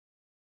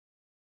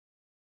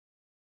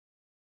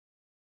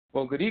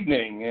Well, good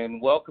evening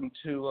and welcome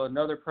to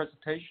another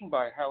presentation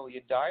by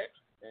Howie Diet.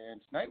 And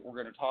tonight we're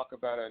going to talk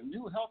about a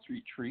new health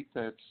retreat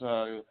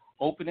that's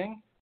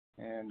opening,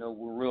 and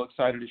we're real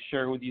excited to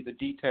share with you the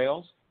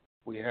details.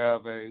 We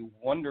have a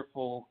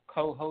wonderful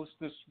co-host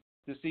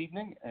this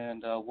evening,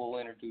 and we'll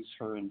introduce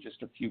her in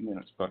just a few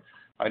minutes. But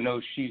I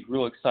know she's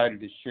real excited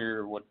to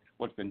share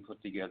what's been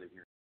put together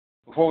here.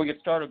 Before we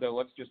get started, though,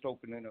 let's just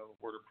open in a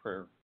word of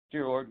prayer.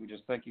 Dear Lord, we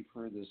just thank you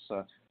for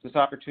this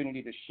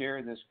opportunity to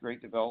share this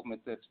great development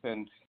that's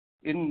been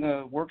in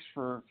the works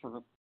for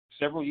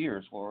several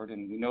years, Lord.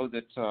 And we know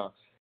that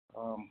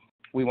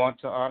we want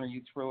to honor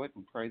you through it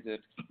and pray that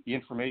the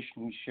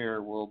information we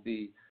share will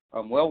be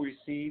well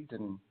received,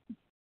 and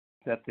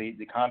that the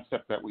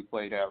concept that we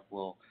played out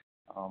will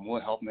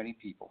help many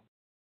people.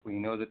 We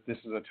know that this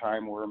is a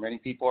time where many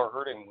people are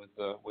hurting with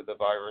the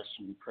virus,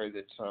 and we pray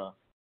that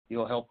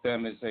you'll help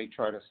them as they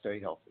try to stay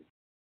healthy.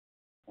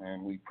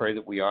 And we pray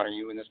that we honor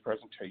you in this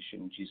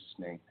presentation. In Jesus'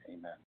 name,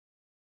 amen.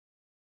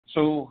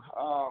 So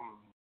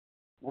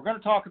we're going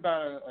to talk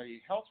about a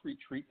health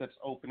retreat that's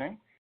opening.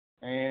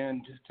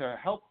 And to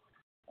help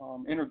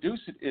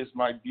introduce it is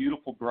my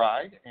beautiful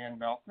bride, Ann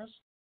Malkmus.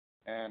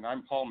 And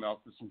I'm Paul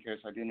Malkmus, in case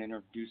I didn't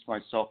introduce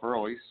myself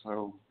early,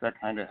 so that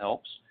kind of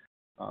helps.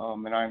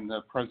 And I'm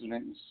the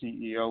president and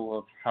CEO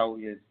of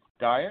Howie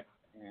Diet.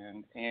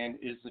 And Ann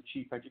is the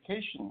chief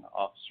education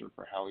officer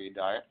for Howie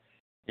Diet.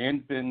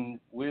 Ann's been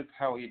with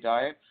Howie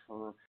Diet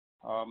for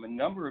a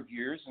number of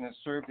years and has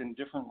served in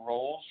different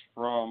roles,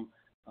 from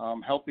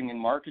helping in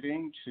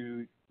marketing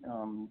to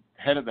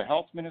head of the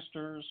health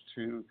ministers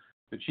to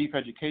the chief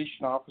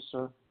education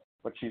officer.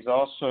 But she's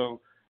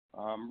also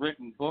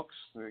written books.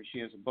 She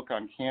has a book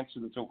on cancer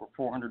that's over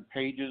 400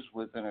 pages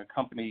with an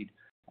accompanied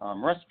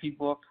recipe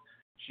book.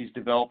 She's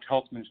developed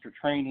health minister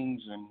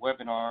trainings and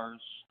webinars.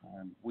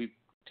 We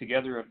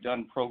together have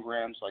done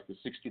programs like the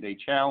 60-Day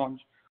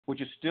Challenge, which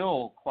is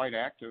still quite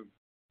active.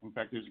 In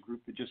fact, there's a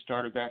group that just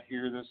started that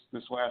here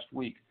this last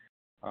week.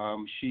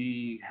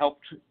 She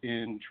helped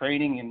in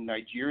training in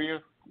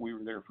Nigeria. We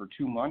were there for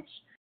 2 months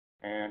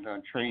and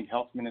trained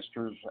health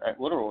ministers at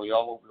literally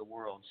all over the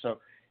world. So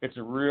it's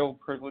a real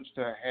privilege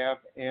to have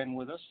Ann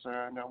with us,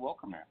 and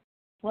welcome, Ann.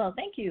 Well,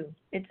 thank you.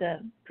 It's a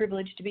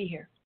privilege to be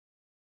here.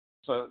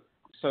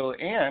 So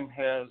Ann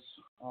has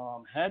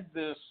had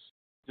this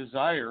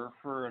desire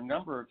for a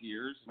number of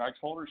years, and I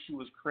told her she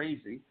was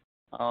crazy.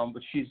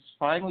 But she's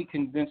finally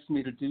convinced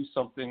me to do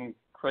something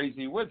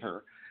crazy with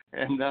her.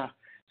 And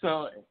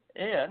so,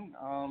 Ann,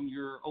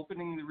 you're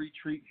opening the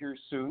retreat here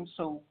soon.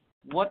 So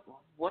what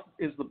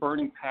is the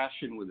burning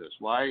passion with this?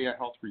 Why a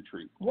health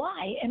retreat?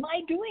 Why am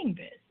I doing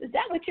this? Is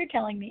that what you're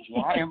telling me?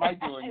 Why am I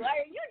doing this? Why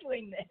are you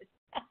doing this?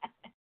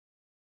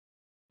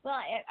 Well,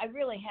 I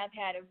really have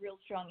had a real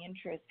strong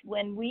interest.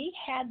 When we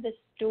had the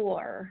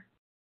store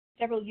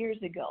several years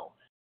ago,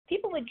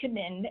 people would come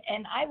in,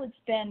 and I would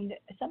spend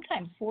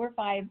sometimes 4 or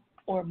 5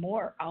 or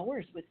more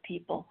hours with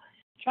people,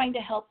 trying to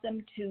help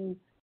them to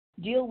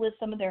deal with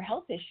some of their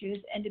health issues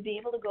and to be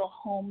able to go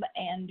home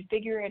and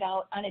figure it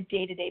out on a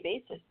day-to-day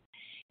basis.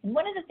 And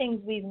one of the things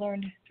we've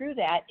learned through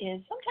that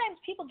is sometimes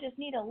people just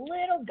need a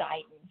little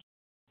guidance,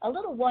 a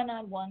little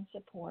one-on-one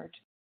support.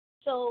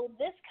 So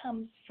this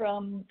comes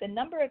from the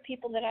number of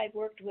people that I've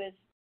worked with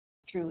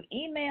through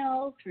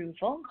email, through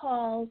phone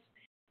calls,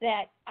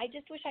 that I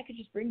just wish I could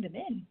just bring them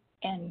in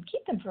and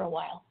keep them for a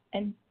while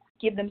and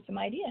give them some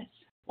ideas.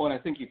 Well, and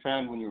I think you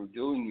found when you were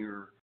doing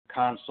your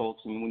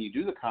consults, and when you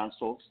do the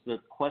consults, the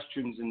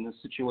questions in the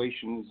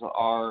situations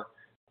are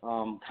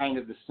kind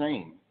of the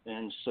same.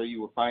 And so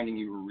you were finding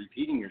you were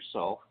repeating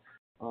yourself.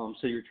 So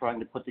you're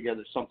trying to put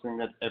together something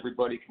that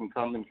everybody can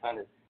come and kind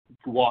of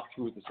walk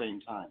through at the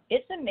same time.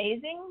 It's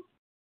amazing,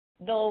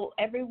 though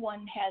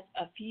everyone has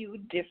a few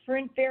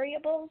different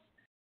variables,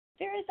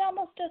 there is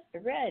almost a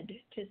thread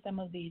to some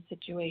of these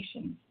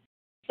situations.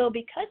 So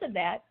because of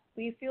that,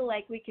 we feel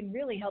like we can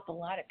really help a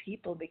lot of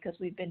people because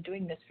we've been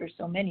doing this for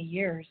so many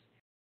years.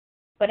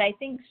 But I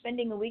think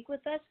spending a week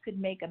with us could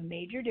make a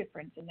major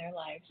difference in their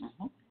lives.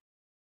 Mm-hmm.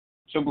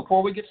 So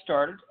before we get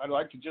started, I'd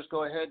like to just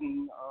go ahead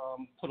and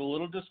put a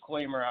little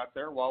disclaimer out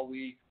there. While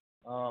we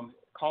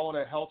call it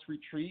a health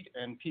retreat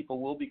and people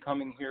will be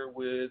coming here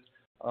with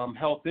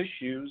health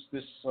issues,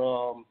 this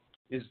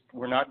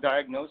we're not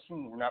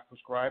diagnosing, we're not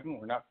prescribing,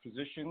 we're not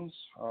physicians.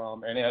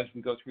 And as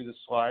we go through the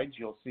slides,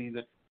 you'll see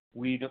that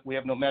we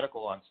have no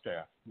medical on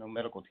staff, no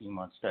medical team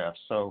on staff.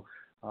 So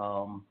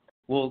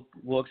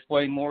we'll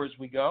explain more as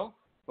we go,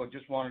 but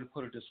just wanted to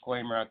put a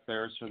disclaimer out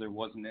there so there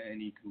wasn't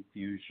any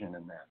confusion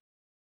in that.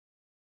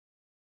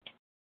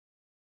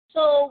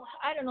 So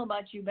I don't know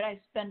about you, but I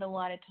spend a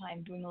lot of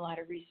time doing a lot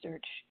of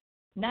research,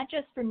 not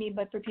just for me,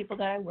 but for people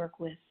that I work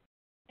with.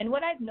 And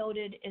what I've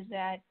noted is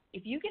that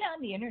if you get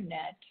on the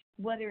internet,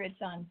 whether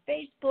it's on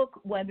Facebook,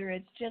 whether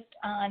it's just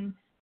on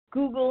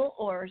Google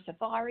or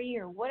Safari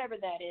or whatever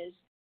that is,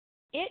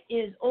 it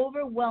is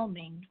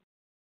overwhelming,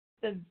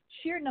 the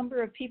sheer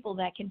number of people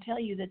that can tell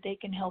you that they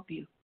can help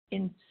you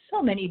in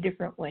so many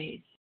different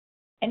ways.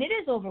 And it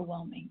is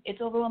overwhelming.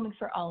 It's overwhelming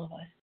for all of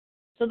us.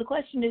 So the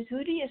question is,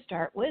 who do you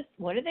start with?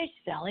 What are they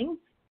selling?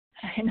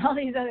 and all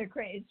these other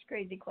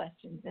crazy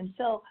questions. And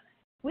so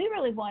we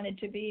really wanted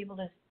to be able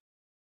to,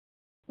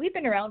 we've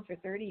been around for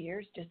 30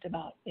 years just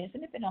about,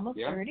 isn't it been almost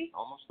 30? Yeah,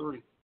 almost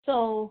 30.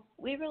 So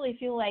we really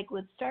feel like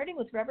starting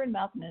with Reverend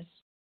Malcolmus,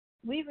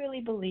 we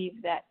really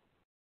believe that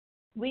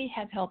we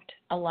have helped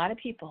a lot of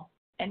people,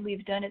 and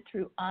we've done it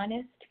through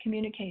honest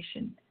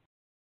communication.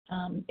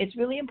 It's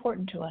really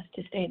important to us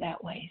to stay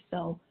that way.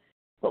 So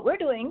what we're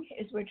doing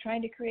is we're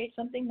trying to create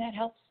something that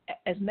helps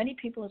as many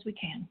people as we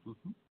can.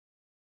 Mm-hmm.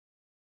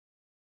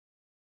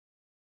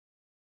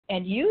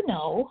 And you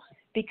know,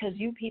 because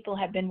you people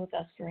have been with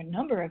us for a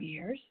number of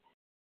years,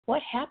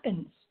 what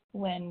happens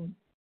when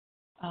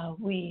I'm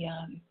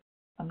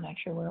not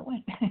sure where it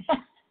went.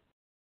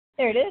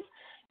 There it is.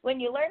 When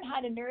you learn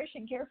how to nourish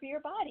and care for your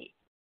body.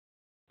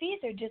 These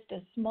are just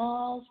a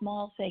small,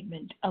 small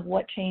segment of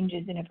what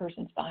changes in a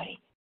person's body.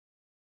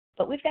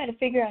 But we've got to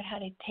figure out how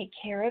to take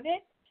care of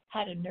it,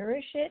 how to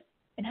nourish it,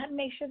 and how to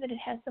make sure that it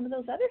has some of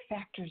those other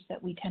factors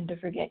that we tend to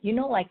forget. You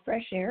know, like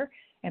fresh air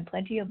and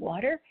plenty of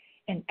water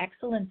and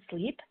excellent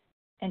sleep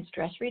and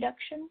stress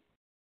reduction.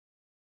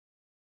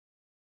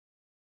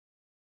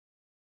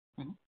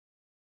 Mm-hmm.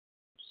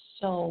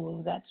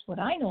 So that's what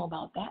I know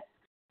about that.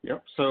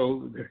 Yep.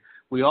 So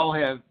we all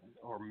have,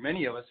 or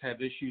many of us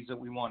have, issues that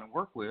we want to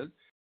work with.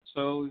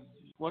 So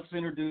let's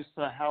introduce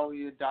the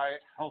Hallelujah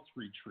Diet Health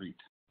Retreat.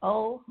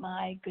 Oh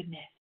my goodness.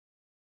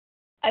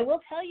 I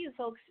will tell you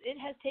folks, it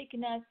has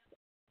taken us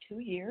 2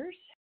 years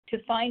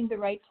to find the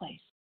right place.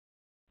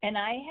 And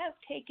I have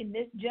taken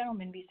this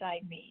gentleman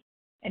beside me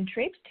and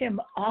traipsed him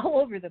all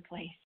over the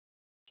place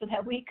so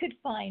that we could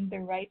find the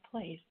right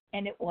place.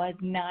 And it was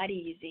not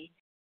easy.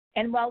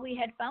 And while we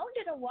had found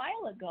it a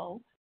while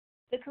ago,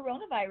 the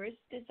coronavirus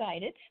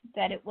decided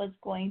that it was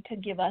going to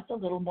give us a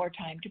little more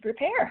time to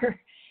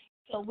prepare.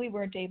 So we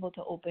weren't able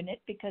to open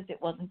it because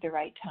it wasn't the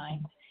right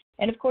time.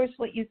 And of course,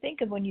 what you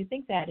think of when you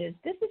think that is,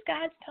 this is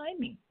God's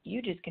timing.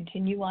 You just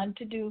continue on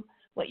to do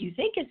what you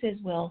think is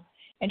His will.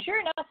 And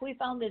sure enough, we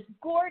found this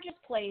gorgeous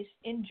place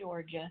in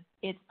Georgia.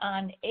 It's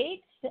on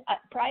 8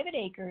 private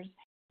acres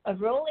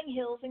of rolling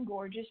hills and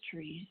gorgeous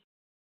trees.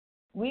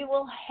 We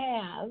will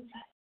have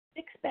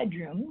 6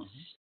 bedrooms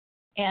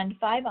and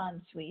 5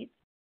 en-suites.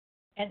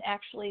 And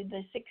actually,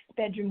 the 6th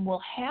bedroom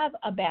will have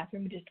a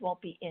bathroom, it just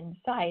won't be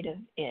inside of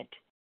it.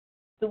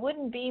 The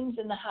wooden beams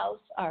in the house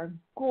are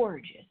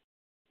gorgeous.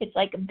 It's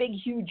like a big,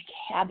 huge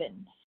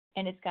cabin,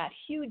 and it's got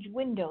huge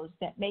windows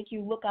that make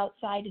you look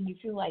outside and you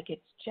feel like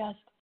it's just,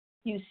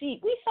 you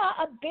see, we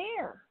saw a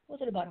bear,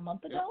 was it about a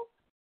month ago?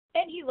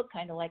 And he looked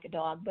kind of like a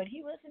dog, but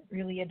he wasn't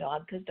really a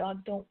dog because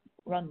dogs don't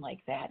run like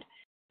that.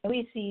 And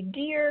we see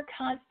deer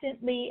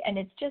constantly, and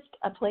it's just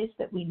a place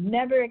that we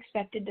never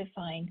expected to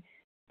find.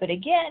 But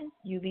again,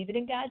 you leave it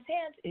in God's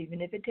hands,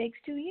 even if it takes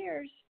 2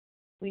 years.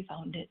 We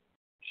found it.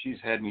 She's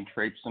had me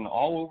traipsing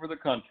all over the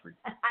country.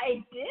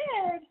 I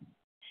did.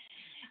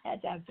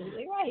 That's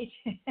absolutely right.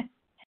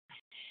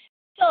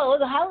 So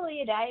the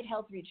Hallelujah Diet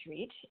Health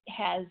Retreat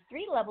has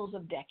 3 levels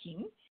of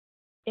decking.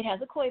 It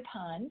has a koi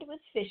pond with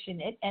fish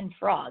in it and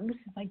frogs.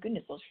 My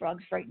goodness, those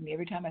frogs frighten me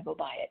every time I go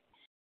by it.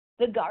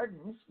 The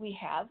gardens we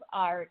have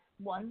are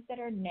ones that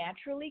are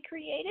naturally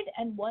created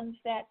and ones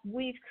that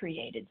we've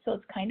created. So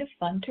it's kind of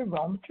fun to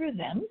roam through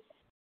them.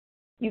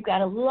 You've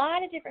got a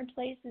lot of different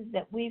places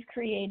that we've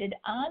created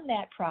on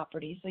that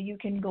property. So you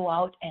can go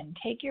out and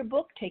take your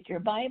book, take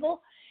your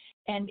Bible,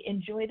 and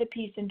enjoy the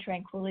peace and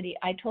tranquility.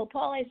 I told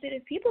Paul, I said,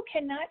 if people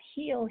cannot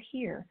heal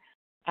here,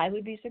 I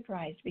would be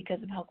surprised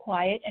because of how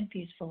quiet and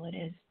peaceful it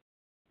is.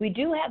 We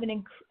do have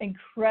an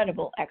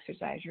incredible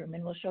exercise room,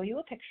 and we'll show you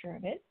a picture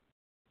of it.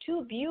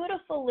 2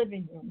 beautiful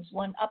living rooms,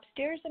 one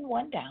upstairs and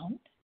one down.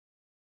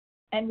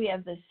 And we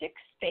have the 6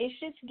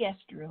 spacious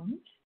guest rooms.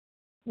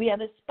 We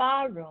have a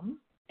spa room,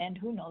 and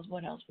who knows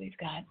what else we've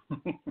got.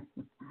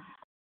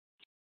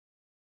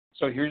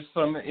 So here's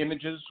some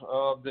images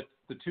of the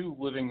 2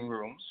 living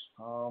rooms.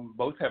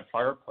 Both have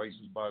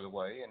fireplaces, by the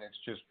way, and it's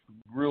just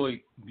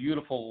really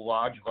beautiful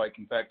lodge-like.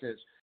 In fact,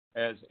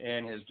 as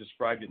Ann has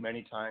described it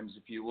many times,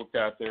 if you looked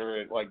out there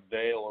at like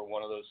Vail or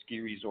one of those ski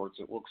resorts,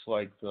 it looks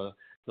like the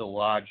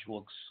lodge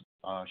looks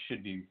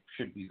should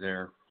be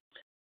there.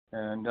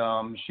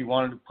 And she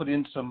wanted to put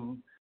in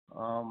some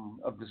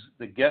of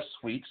the guest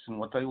suites and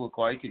what they look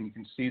like, and you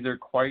can see they're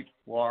quite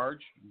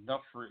large,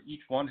 enough for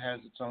each one has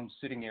its own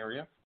sitting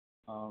area.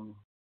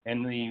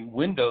 And the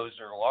windows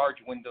are large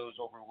windows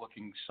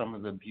overlooking some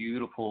of the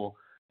beautiful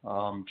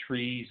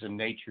trees and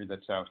nature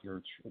that's out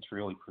here. It's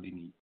really pretty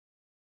neat.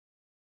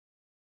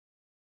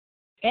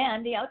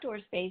 And the outdoor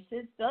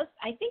spaces,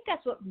 I think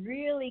that's what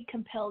really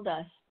compelled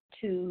us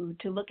to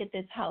look at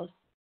this house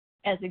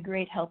as a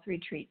great health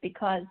retreat,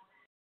 because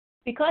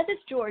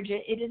it's Georgia,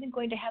 it isn't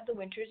going to have the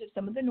winters of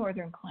some of the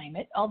northern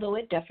climate, although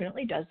it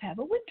definitely does have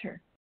a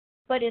winter.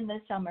 But in the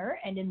summer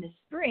and in the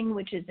spring,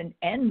 which is an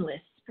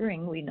endless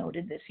spring we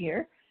noted this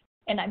year,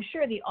 and I'm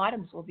sure the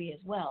autumns will be as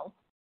well,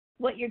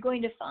 what you're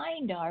going to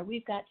find are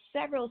we've got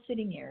several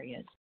sitting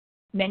areas.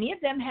 Many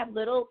of them have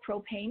little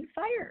propane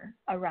fire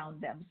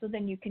around them, so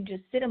then you can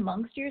just sit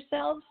amongst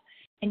yourselves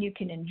and you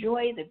can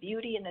enjoy the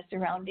beauty and the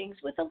surroundings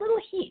with a little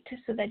heat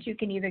so that you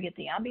can either get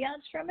the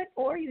ambiance from it,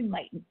 or you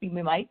might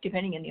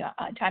depending on the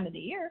time of the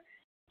year,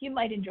 you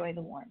might enjoy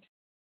the warmth.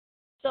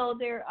 So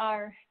there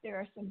are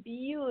some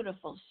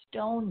beautiful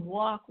stone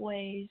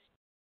walkways.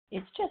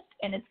 It's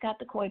got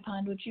the koi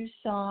pond, which you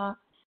saw.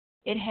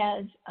 It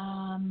has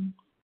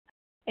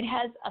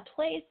a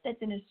place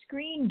that's in a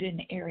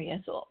screened-in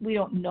area, so we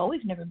don't know.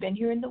 We've never been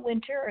here in the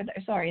winter, in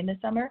the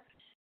summer.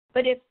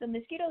 But if the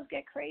mosquitoes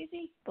get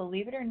crazy,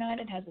 believe it or not,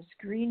 it has a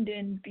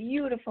screened-in,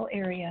 beautiful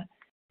area.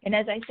 And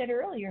as I said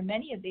earlier,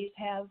 many of these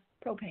have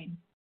propane.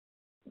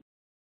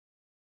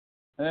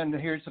 And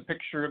here's a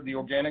picture of the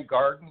organic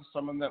garden,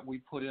 some of them that we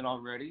put in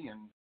already,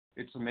 and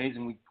it's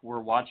amazing. We're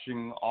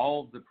watching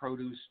all of the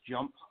produce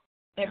jump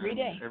every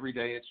day. Every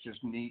day, it's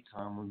just neat.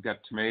 We've got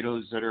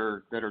tomatoes that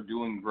are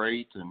doing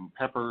great, and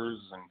peppers,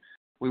 and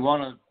we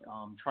want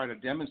to try to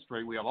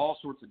demonstrate. We have all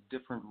sorts of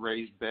different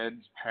raised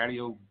beds,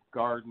 patio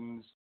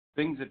gardens,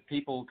 things that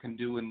people can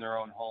do in their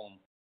own home,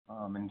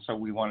 and so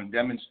we want to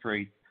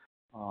demonstrate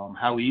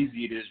how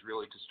easy it is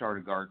really to start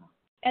a garden.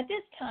 At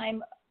this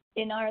time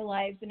in our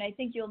lives, and I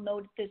think you'll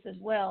note this as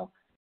well,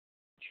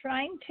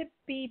 trying to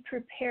be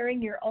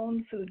preparing your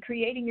own food,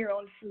 creating your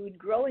own food,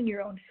 growing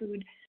your own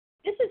food,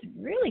 this is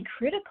really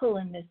critical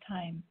in this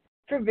time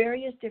for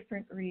various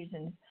different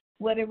reasons.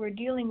 Whether we're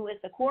dealing with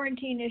a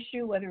quarantine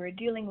issue, whether we're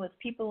dealing with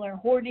people are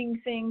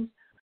hoarding things,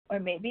 or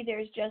maybe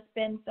there's just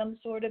been some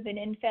sort of an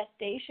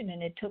infestation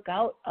and it took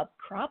out a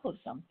crop of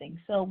something.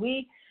 So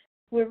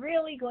we're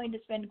really going to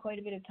spend quite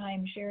a bit of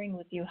time sharing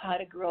with you how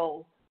to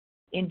grow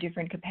in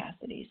different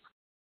capacities.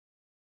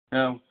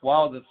 Now,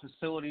 while the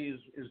facility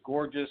is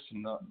gorgeous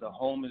and the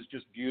home is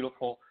just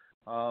beautiful,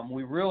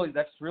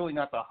 that's really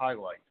not the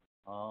highlight.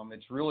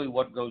 It's really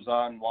what goes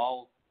on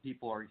while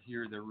people are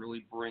here that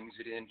really brings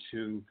it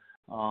into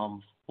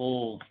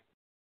full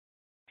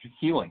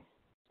healing.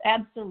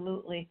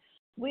 Absolutely.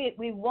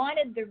 We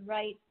wanted the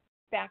right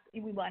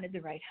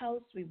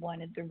house, we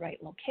wanted the right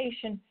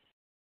location,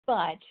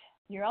 but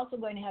you're also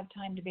going to have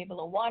time to be able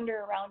to wander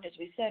around, as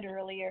we said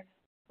earlier.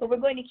 But we're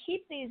going to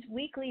keep these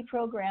weekly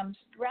programs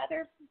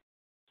rather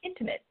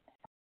intimate.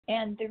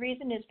 And the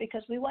reason is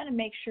because we want to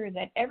make sure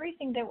that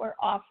everything that we're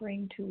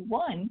offering to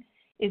one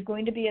is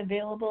going to be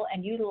available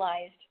and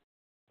utilized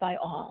by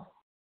all.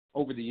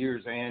 Over the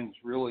years, Anne's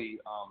really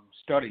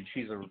studied.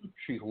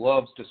 She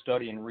loves to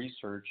study and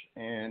research,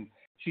 and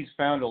she's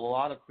found a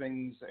lot of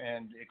things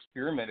and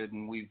experimented,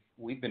 and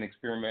we've been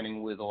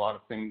experimenting with a lot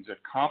of things that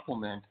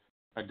complement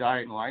a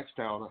diet and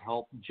lifestyle to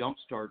help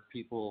jumpstart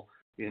people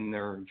in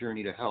their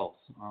journey to health,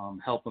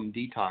 help them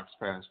detox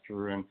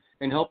faster,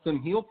 and help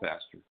them heal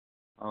faster.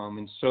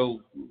 And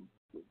so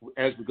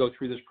as we go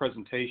through this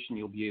presentation,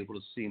 you'll be able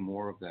to see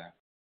more of that.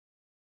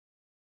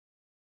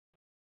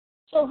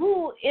 So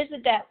who is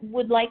it that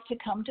would like to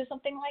come to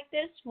something like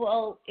this?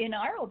 Well, in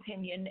our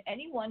opinion,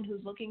 anyone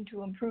who's looking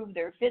to improve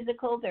their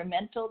physical, their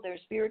mental, their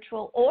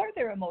spiritual, or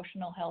their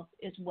emotional health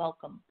is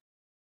welcome.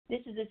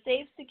 This is a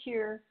safe,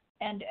 secure,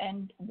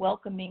 and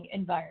welcoming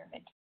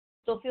environment.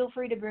 So feel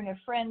free to bring a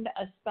friend,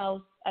 a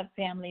spouse, a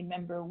family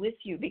member with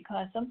you,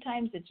 because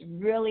sometimes it's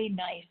really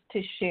nice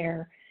to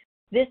share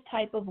this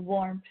type of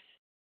warmth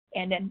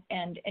and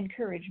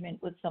encouragement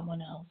with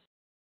someone else.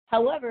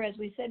 However, as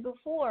we said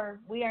before,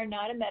 we are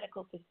not a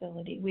medical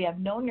facility. We have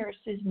no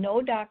nurses, no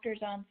doctors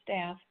on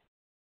staff.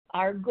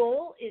 Our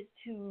goal is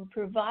to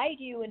provide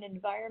you an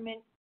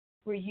environment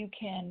where you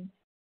can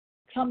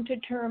come to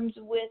terms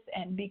with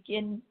and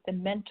begin the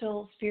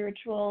mental,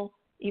 spiritual,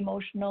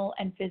 emotional,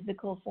 and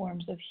physical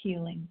forms of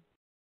healing.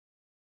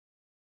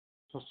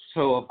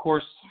 So of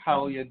course,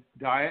 Hallelujah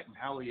Diet and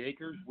Hallelujah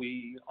Acres,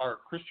 we are a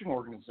Christian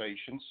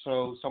organization.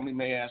 So somebody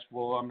may ask,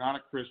 well, I'm not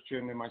a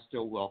Christian, am I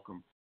still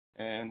welcome?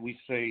 And we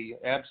say,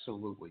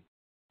 absolutely.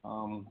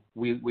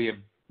 We have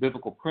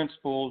biblical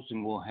principles,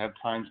 and we'll have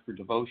times for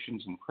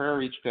devotions and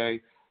prayer each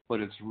day, but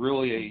it's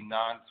really a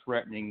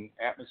non-threatening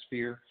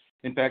atmosphere.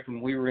 In fact,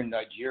 when we were in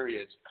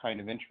Nigeria, it's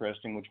kind of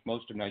interesting, which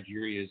most of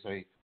Nigeria is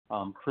a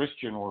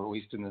Christian, or at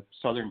least in the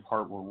southern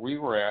part where we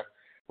were at,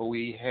 but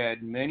we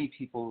had many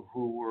people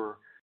who were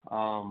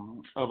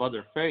of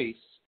other faiths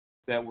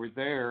that were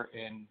there,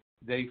 and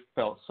they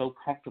felt so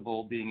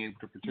comfortable being able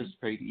to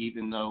participate,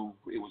 even though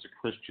it was a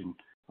Christian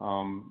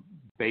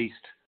based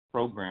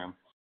program.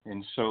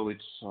 And so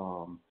it's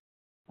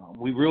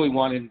we really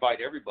want to invite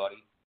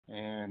everybody,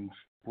 and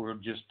we're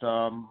just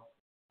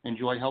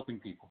enjoy helping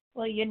people.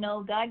 Well, you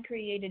know, God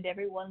created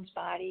everyone's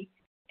body,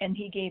 and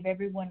he gave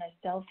everyone a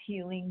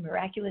self-healing,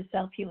 miraculous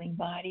self-healing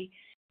body.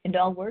 And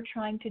all we're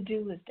trying to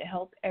do is to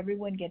help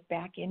everyone get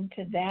back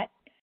into that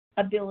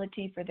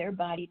ability for their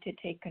body to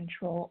take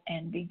control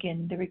and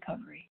begin the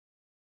recovery.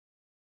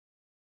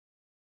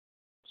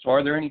 So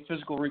are there any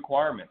physical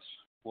requirements?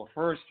 Well,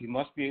 first, you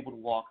must be able to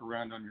walk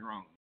around on your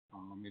own.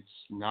 It's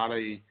not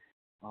a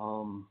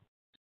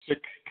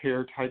sick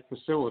care type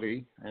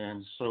facility,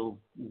 and so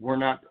we're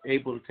not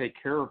able to take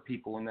care of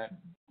people in that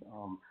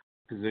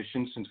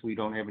position since we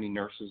don't have any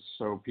nurses.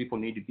 So people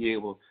need to be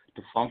able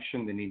to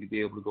function. They need to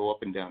be able to go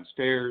up and down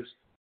stairs.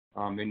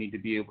 They need to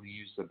be able to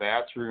use the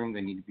bathroom.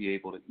 They need to be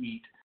able to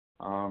eat.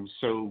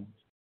 So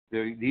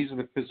these are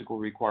the physical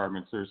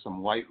requirements. There's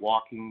some light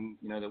walking,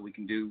 that we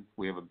can do.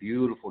 We have a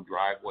beautiful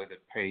driveway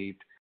that's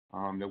paved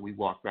that we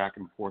walk back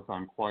and forth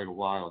on quite a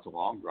while. It's a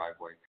long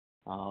driveway.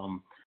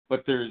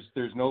 But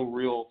there's no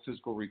real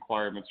physical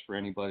requirements for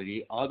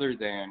anybody other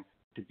than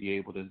to be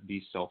able to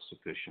be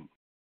self-sufficient.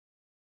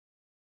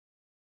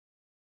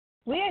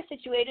 We are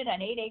situated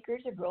on 8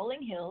 acres of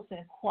rolling hills in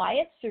a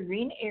quiet,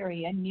 serene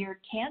area near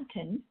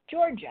Canton,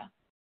 Georgia.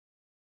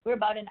 We're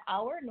about an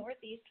hour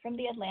northeast from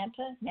the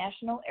Atlanta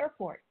National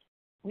Airport.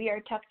 We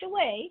are tucked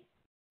away,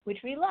 which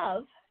we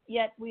love,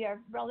 yet we are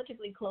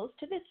relatively close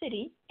to the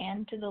city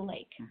and to the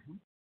lake. Mm-hmm.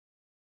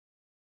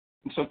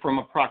 And so from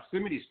a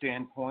proximity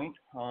standpoint,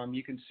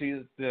 you can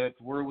see that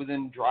we're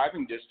within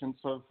driving distance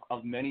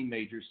of many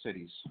major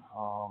cities.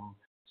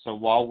 So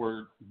while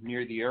we're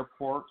near the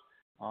airport,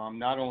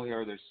 not only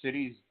are there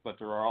cities, but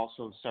there are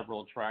also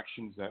several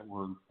attractions that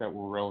we're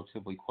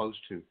relatively close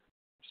to.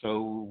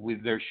 So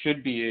there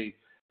should be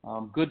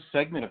a good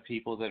segment of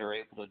people that are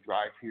able to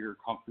drive here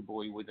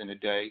comfortably within a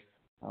day.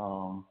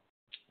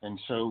 And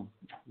so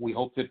we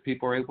hope that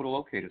people are able to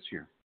locate us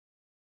here.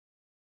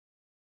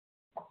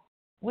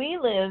 We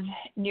live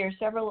near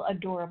several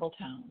adorable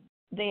towns.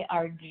 They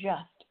are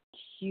just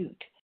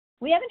cute.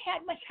 We haven't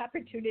had much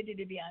opportunity,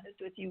 to be honest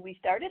with you. We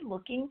started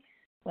looking,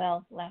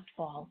 last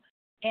fall.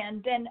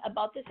 And then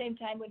about the same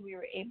time when we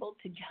were able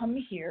to come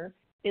here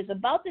is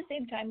about the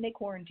same time they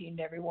quarantined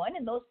everyone,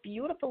 and those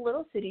beautiful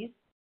little cities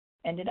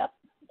ended up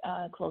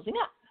closing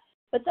up.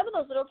 But some of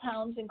those little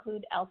towns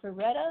include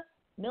Alpharetta,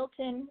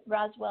 Milton,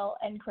 Roswell,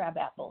 and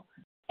Crabapple.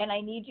 And I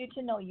need you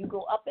to know, you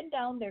go up and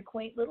down their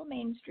quaint little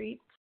main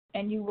streets,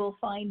 and you will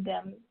find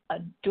them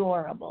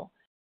adorable.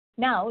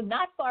 Now,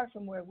 not far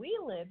from where we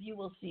live, you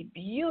will see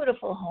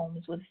beautiful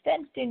homes with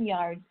fenced-in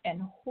yards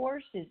and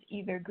horses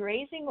either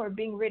grazing or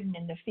being ridden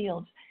in the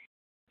fields.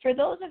 For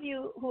those of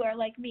you who are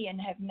like me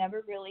and have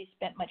never really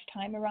spent much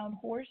time around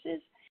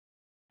horses,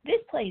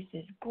 this place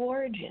is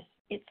gorgeous.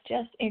 It's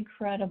just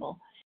incredible.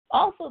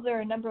 Also, there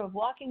are a number of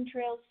walking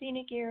trails,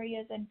 scenic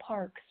areas, and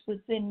parks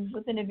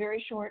within a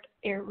very short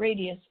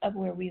radius of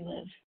where we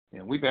live.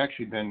 Yeah, we've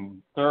actually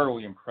been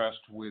thoroughly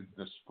impressed with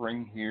the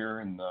spring here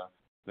and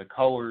the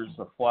colors,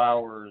 the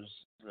flowers,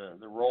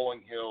 the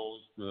rolling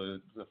hills, the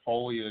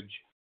foliage.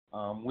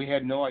 We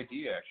had no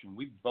idea, actually.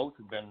 We both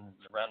have been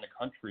around the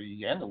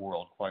country and the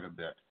world quite a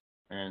bit.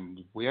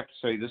 And we have to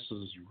say this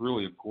is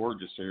really a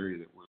gorgeous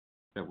area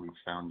that we've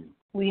found in.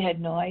 We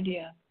had no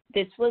idea.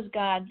 This was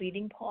God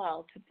leading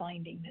Paul to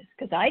finding this,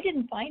 because I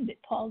didn't find it,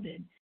 Paul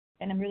did.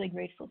 And I'm really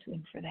grateful to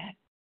him for that.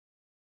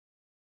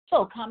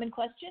 So, common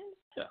questions?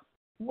 Yeah.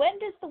 When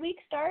does the week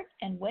start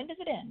and when does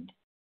it end?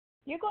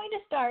 You're going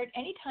to start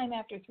anytime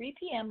after 3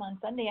 p.m. on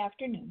Sunday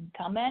afternoon.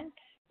 Come in,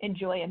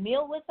 enjoy a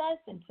meal with us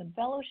and some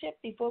fellowship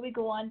before we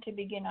go on to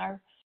begin our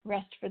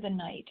rest for the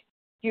night.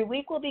 Your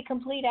week will be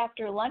complete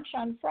after lunch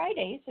on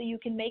Friday, so you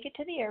can make it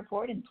to the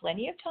airport in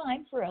plenty of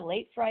time for a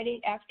late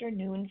Friday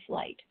afternoon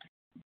flight.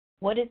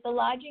 What is the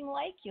lodging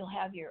like? You'll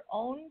have your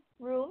own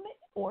room,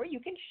 or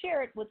you can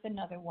share it with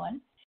another one,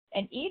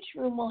 and each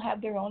room will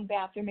have their own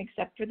bathroom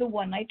except for the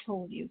one I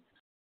told you.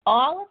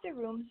 All of the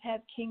rooms have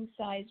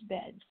king-size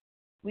beds.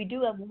 We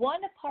do have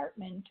one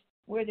apartment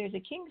where there's a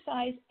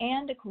king-size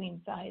and a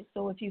queen-size,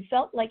 so if you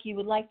felt like you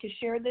would like to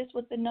share this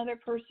with another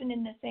person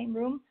in the same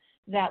room,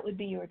 that would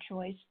be your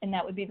choice, and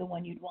that would be the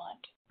one you'd want.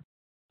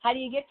 How do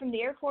you get from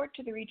the airport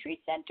to the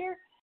retreat center?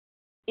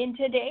 In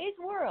today's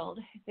world,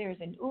 there's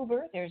an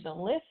Uber, there's a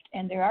Lyft,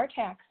 and there are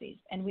taxis,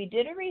 and we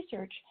did a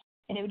research,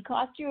 and it would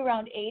cost you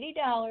around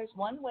 $80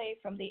 one way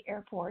from the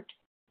airport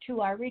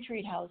to our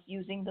retreat house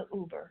using the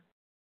Uber.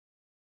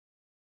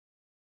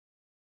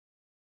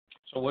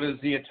 So what is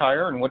the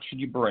attire and what should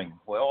you bring?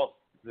 Well,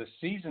 the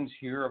seasons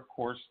here, of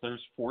course,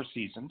 there's 4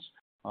 seasons.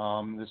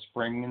 The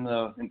spring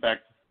in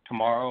fact,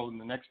 tomorrow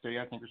and the next day,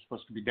 I think, are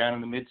supposed to be down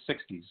in the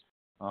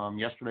mid-60s.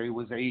 Yesterday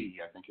was 80,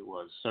 I think it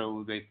was.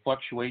 So they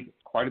fluctuate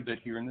quite a bit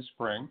here in the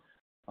spring.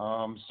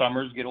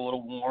 Summers get a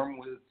little warm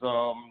with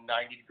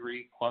 90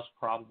 degree plus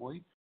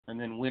probably. And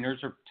then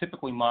winters are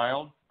typically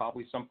mild,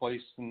 probably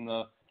someplace in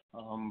the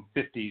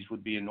 50s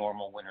would be a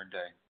normal winter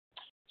day.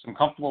 Some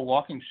comfortable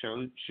walking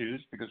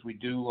shoes, because we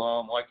do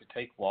like to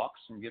take walks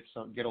and get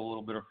a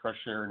little bit of fresh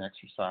air and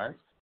exercise.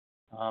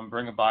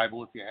 Bring a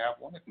Bible if you have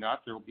one. If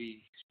not, there will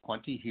be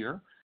plenty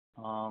here.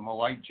 A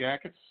light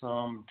jacket,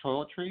 some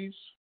toiletries,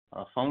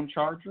 a phone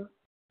charger,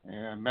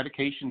 and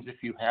medications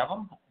if you have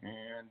them,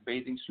 and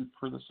bathing suit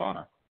for the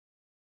sauna.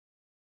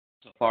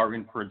 So our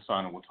infrared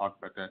sauna, we'll talk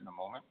about that in a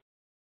moment.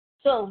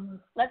 So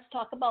let's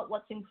talk about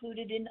what's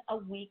included in a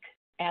week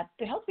at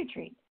the health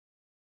retreat.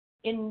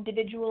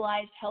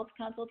 Individualized health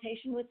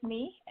consultation with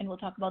me, and we'll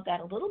talk about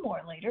that a little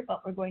more later,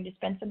 but we're going to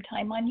spend some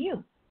time on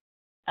you.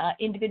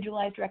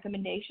 Individualized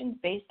recommendations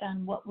based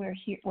on what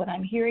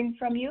I'm hearing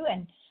from you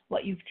and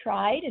what you've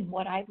tried and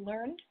what I've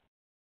learned.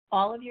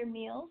 All of your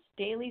meals,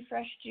 daily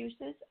fresh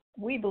juices.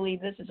 We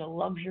believe this is a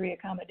luxury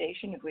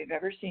accommodation if we've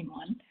ever seen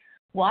one.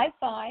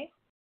 Wi-Fi,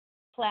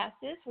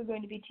 classes. We're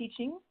going to be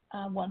teaching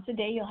once a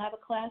day. You'll have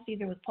a class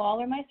either with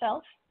Paul or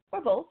myself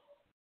or both.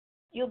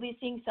 You'll be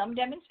seeing some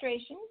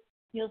demonstrations.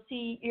 You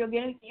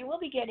will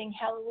be getting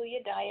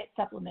Hallelujah Diet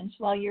supplements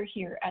while you're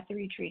here at the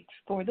retreat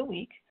for the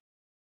week.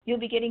 You'll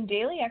be getting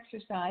daily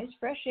exercise,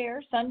 fresh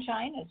air,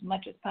 sunshine as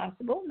much as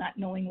possible, not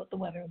knowing what the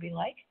weather will be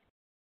like.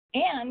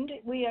 And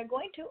we are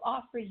going to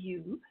offer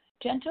you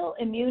gentle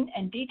immune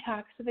and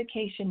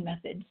detoxification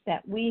methods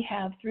that we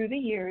have through the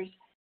years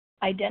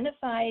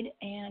identified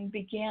and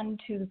began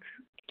to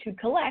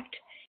collect,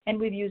 and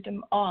we've used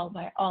them all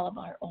of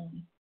our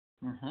own.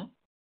 Mm-hmm.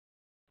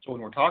 So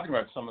when we're talking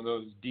about some of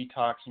those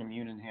detox and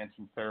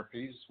immune-enhancing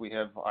therapies, we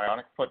have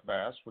ionic foot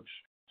baths, which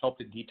help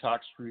to detox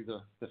through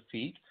the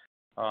feet.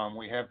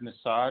 We have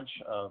massage,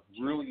 a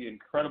really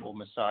incredible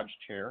massage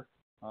chair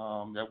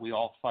that we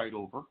all fight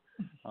over.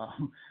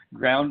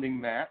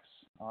 Grounding mats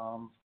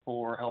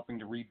for helping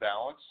to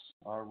rebalance.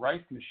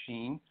 Rife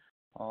machine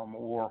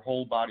or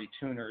whole body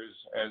tuners,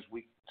 as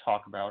we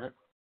talk about it,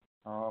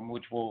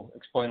 which we'll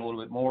explain a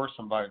little bit more.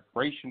 Some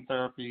vibration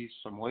therapies,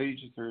 some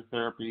laser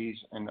therapies,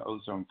 and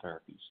ozone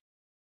therapies.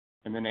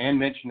 And then Ann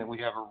mentioned that we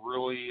have a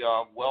really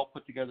well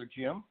put together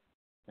gym,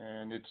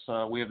 and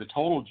we have the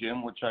total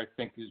gym, which I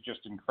think is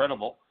just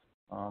incredible.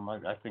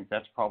 I think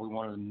that's probably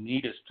one of the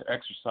neatest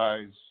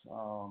exercise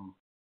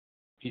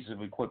pieces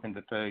of equipment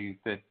that they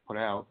put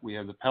out. We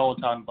have the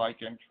Peloton bike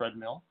and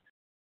treadmill,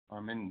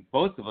 and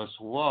both of us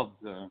love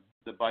the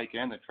bike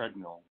and the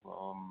treadmill.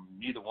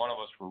 Neither one of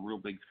us were real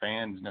big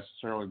fans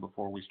necessarily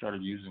before we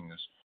started using this,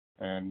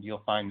 and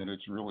you'll find that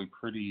it's really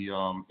pretty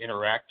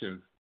interactive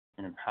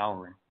and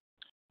empowering.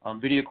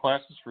 Video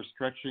classes for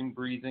stretching,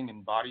 breathing,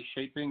 and body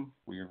shaping.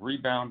 We have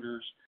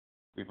rebounders.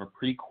 We have a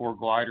pre-core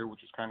glider,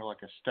 which is kind of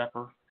like a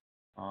stepper.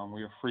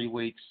 We have free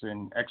weights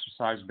and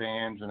exercise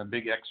bands and a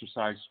big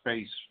exercise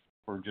space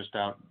for just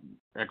out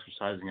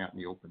exercising out in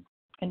the open.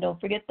 And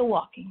don't forget the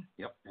walking.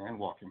 Yep, and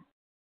walking.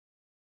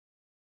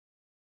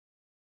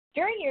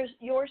 During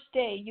your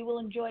stay, you will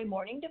enjoy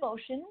morning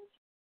devotions,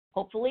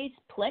 hopefully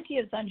plenty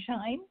of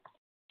sunshine,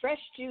 fresh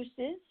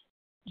juices,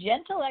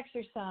 gentle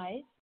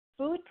exercise,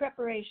 food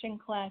preparation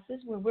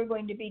classes where we're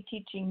going to be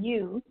teaching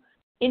you,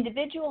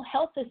 individual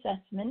health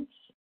assessments,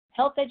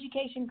 health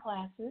education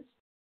classes,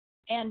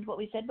 and what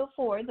we said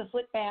before, the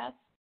foot baths,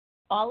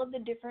 all of the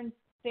different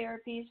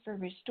therapies for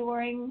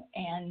restoring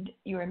and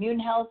your immune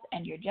health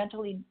and your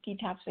gentle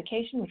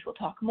detoxification, which we'll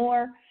talk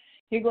more.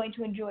 You're going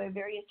to enjoy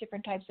various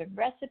different types of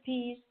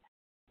recipes,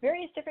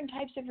 various different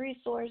types of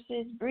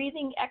resources,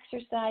 breathing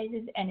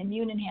exercises, and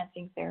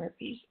immune-enhancing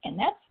therapies. And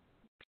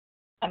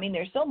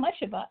there's so much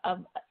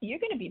of you're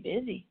going to be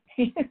busy.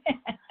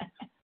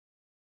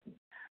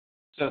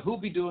 So who'll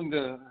be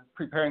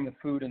preparing the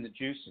food and the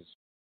juices?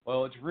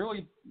 Well,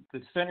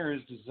 the center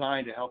is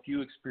designed to help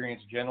you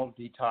experience gentle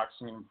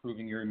detoxing and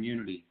improving your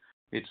immunity.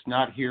 It's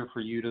not here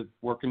for you to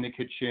work in the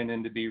kitchen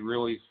and to be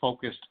really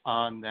focused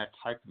on that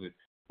type of it.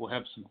 We'll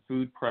have some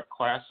food prep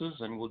classes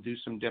and we'll do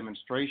some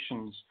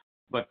demonstrations,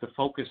 but the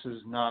focus is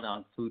not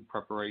on food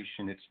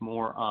preparation. It's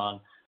more on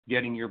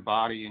getting your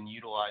body and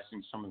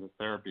utilizing some of the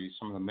therapies,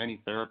 some of the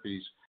many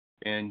therapies,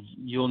 and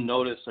you'll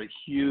notice a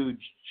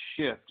huge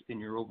shift in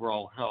your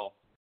overall health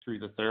through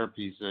the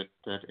therapies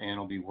that Ann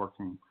will be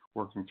working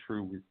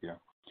through with you.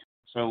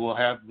 So we'll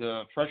have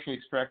the freshly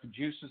extracted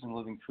juices and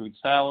living food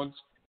salads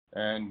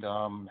and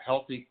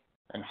healthy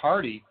and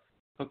hearty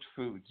cooked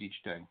foods each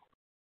day.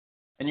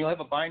 And you'll have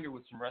a binder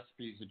with some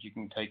recipes that you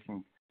can take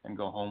and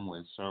go home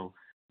with. So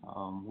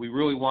we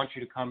really want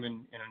you to come in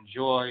and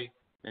enjoy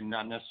and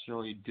not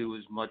necessarily do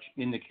as much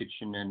in the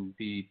kitchen and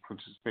be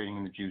participating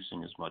in the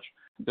juicing as much,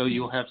 though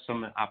you'll have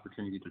some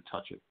opportunity to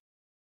touch it.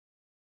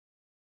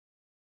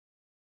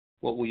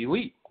 What will you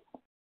eat?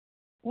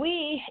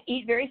 We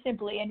eat very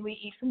simply, and we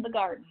eat from the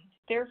garden.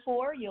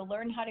 Therefore, you'll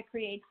learn how to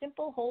create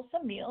simple,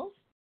 wholesome meals.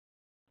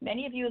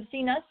 Many of you have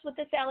seen us with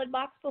the salad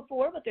box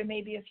before, but there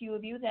may be a few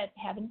of you that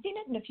haven't seen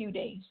it in a few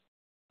days.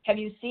 Have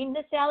you seen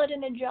the salad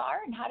in a jar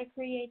and how to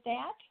create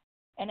that?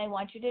 And I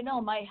want you to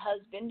know my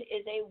husband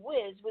is a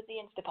whiz with the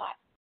Instapot.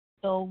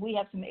 So we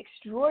have some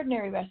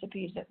extraordinary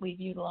recipes that we've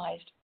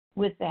utilized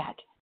with that.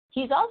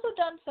 He's also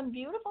done some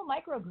beautiful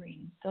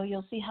microgreens, so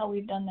you'll see how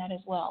we've done that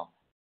as well.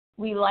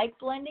 We like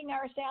blending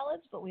our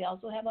salads, but we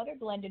also have other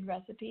blended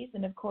recipes.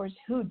 And of course,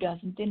 who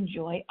doesn't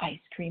enjoy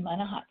ice cream on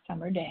a hot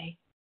summer day?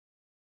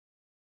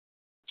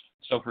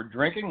 So for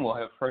drinking, we'll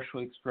have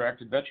freshly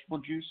extracted vegetable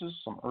juices,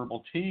 some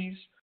herbal teas.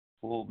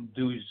 We'll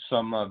do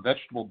some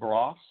vegetable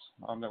broths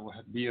that will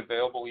be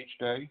available each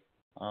day.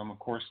 Of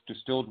course,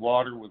 distilled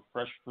water with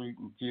fresh fruit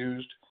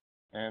infused,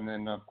 and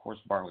then, of course,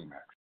 barley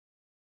max.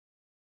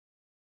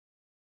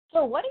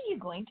 So what are you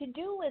going to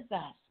do with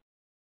us?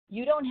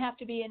 You don't have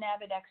to be an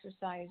avid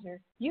exerciser.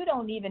 You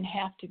don't even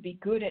have to be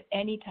good at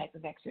any type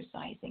of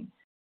exercising.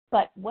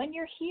 But when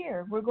you're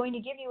here, we're going to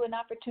give you an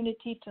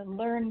opportunity to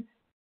learn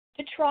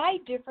to try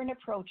different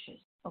approaches,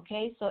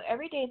 okay? So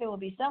every day there will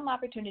be some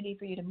opportunity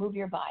for you to move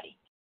your body.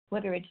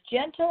 Whether it's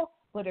gentle,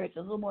 whether it's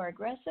a little more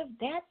aggressive,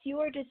 that's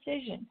your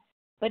decision.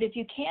 But if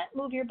you can't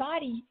move your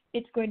body,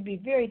 it's going to be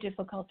very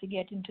difficult to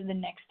get into the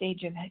next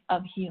stage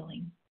of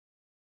healing.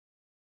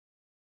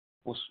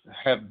 We'll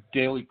have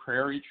daily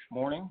prayer each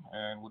morning,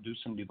 and we'll do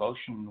some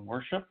devotion and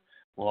worship.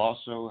 We'll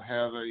also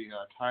have a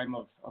time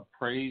of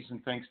praise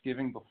and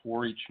thanksgiving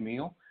before each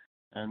meal.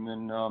 And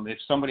then if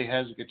somebody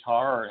has a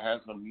guitar or has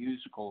a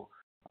musical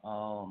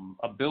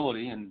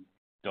ability, and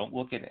don't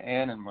look at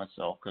Ann and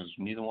myself because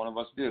neither one of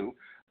us do,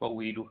 but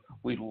we'd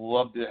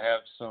love to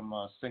have some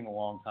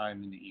sing-along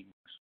time in the evenings.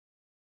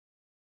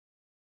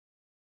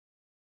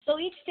 So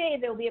each day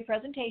there will be a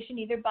presentation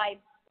either by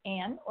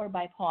Ann or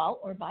by Paul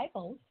or by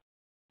both.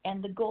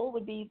 And the goal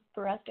would be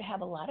for us to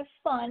have a lot of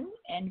fun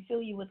and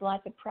fill you with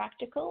lots of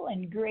practical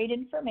and great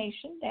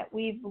information that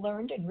we've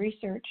learned and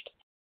researched,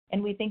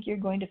 and we think you're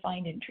going to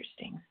find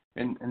interesting.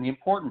 And the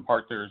important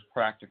part there is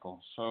practical.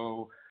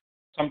 So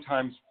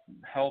sometimes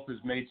health is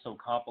made so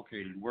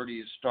complicated. Where do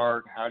you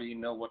start? How do you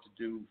know what to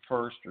do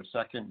first or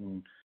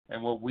second?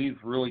 And what we've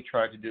really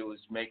tried to do is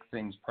make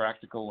things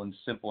practical and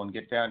simple and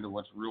get down to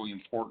what's really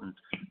important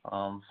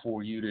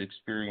for you to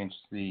experience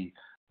the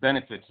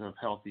benefits of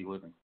healthy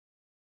living.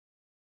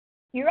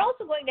 You're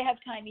also going to have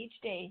time each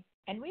day,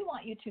 and we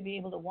want you to be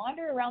able to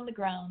wander around the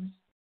grounds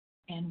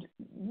and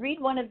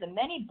read one of the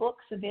many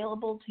books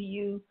available to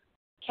you,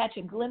 catch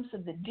a glimpse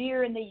of the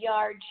deer in the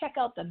yard, check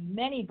out the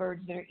many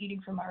birds that are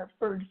eating from our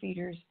bird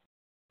feeders.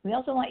 We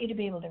also want you to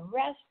be able to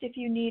rest if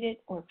you need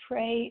it, or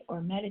pray, or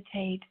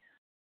meditate,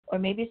 or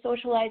maybe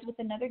socialize with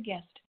another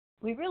guest.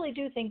 We really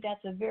do think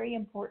that's a very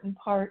important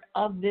part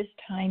of this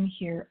time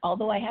here.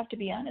 Although I have to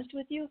be honest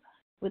with you,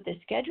 with the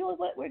schedule of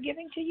what we're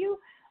giving to you,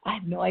 I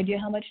have no idea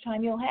how much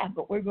time you'll have,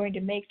 but we're going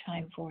to make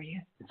time for you.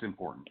 It's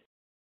important.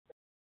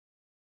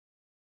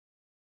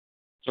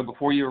 So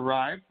before you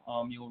arrive,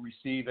 you'll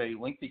receive a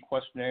lengthy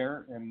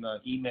questionnaire in the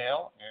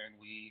email, and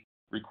we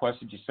request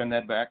that you send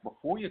that back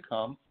before you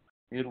come.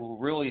 It will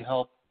really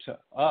help to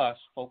us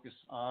focus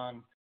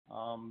on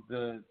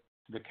the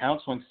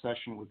counseling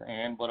session with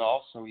Ann, but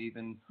also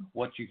even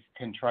what you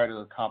can try to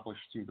accomplish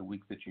through the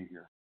week that you're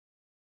here.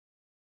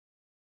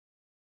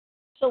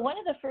 So one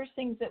of the first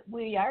things that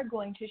we are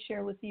going to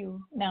share with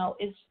you now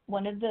is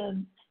one of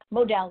the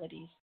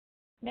modalities.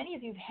 Many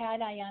of you have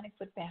had ionic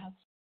foot baths.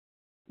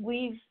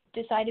 We've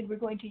decided we're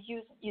going to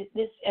use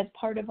this as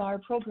part of our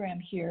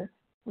program here.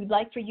 We'd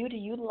like for you to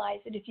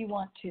utilize it if you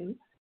want to,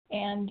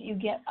 and you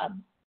get a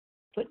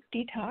foot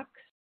detox.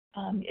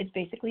 It's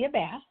basically a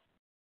bath.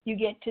 You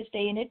get to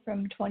stay in it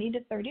from 20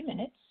 to 30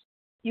 minutes.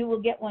 You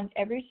will get one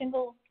every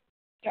single,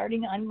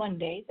 starting on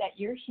Monday that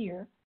you're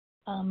here,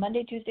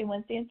 Monday, Tuesday,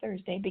 Wednesday, and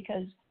Thursday,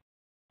 because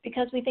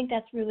we think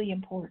that's really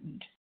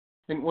important.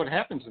 And what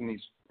happens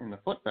in the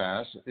foot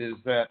baths is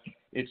that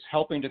it's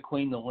helping to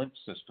clean the lymph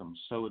system.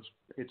 So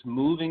it's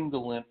moving the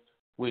lymph,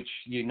 which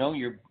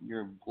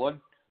your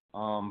blood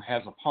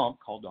has a pump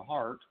called the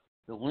heart.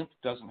 The lymph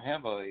doesn't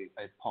have a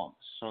pump,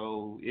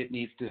 so it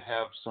needs to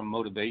have some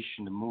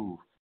motivation to move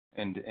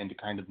and to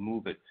kind of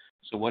move it.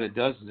 So what it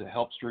does is it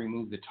helps to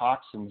remove the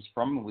toxins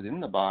from within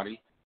the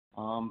body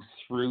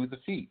through the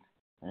feet.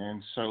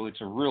 And so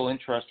it's a real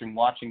interesting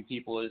watching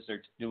people as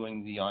they're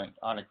doing the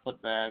ionic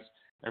foot baths.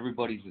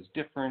 Everybody's is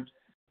different.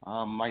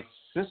 My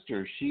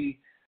sister, she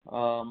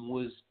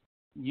was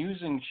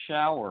using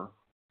shower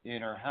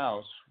in her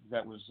house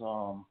that was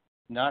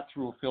not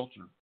through a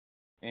filter.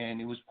 And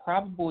it was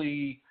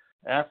probably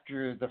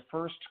after the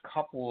first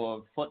couple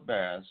of foot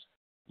baths,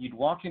 you'd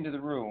walk into the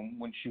room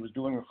when she was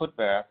doing her foot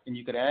bath and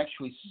you could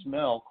actually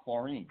smell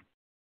chlorine.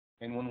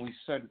 And when we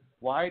said,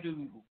 why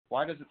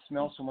does it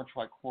smell so much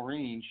like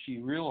chlorine, she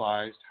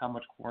realized how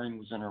much chlorine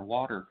was in her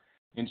water.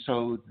 And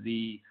so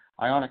the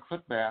ionic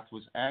foot bath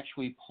was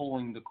actually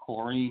pulling the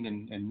chlorine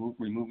and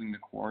removing the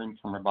chlorine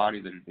from her body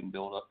that had been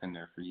built up in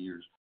there for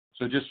years.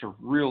 So just a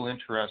real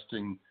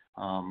interesting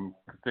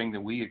thing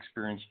that we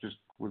experienced just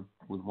with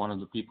one of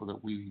the people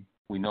that we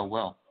know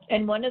well.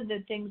 And one of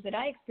the things that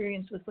I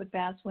experience with foot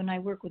baths when I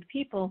work with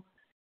people,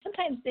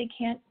 sometimes they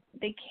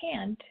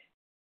can't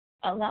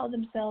allow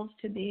themselves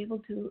to be able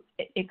to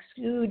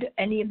exclude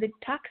any of the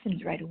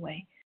toxins right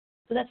away.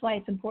 So that's why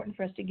it's important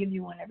for us to give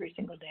you one every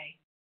single day.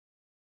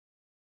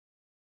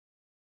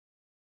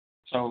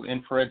 So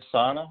infrared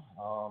sauna,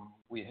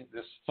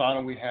 this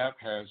sauna we have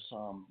has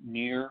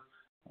near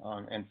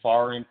and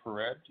far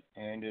infrared,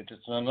 and it's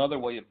another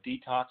way of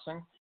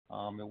detoxing.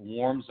 It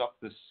warms up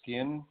the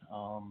skin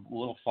a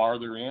little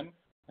farther in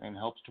and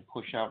helps to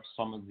push out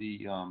some of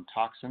the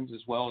toxins,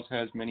 as well as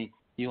has many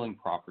healing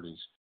properties.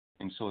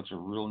 And so it's a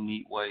real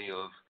neat way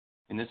of,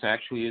 and this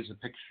actually is a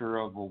picture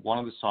of one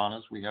of the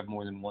saunas. We have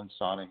more than one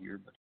sauna here,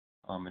 but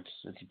it's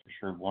a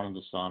picture of one of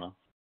the sauna.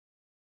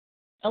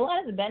 A lot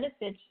of the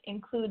benefits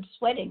include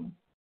sweating.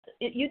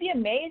 You'd be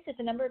amazed at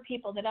the number of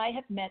people that I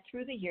have met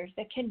through the years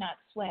that cannot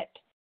sweat.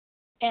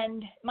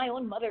 And my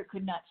own mother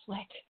could not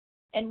sweat.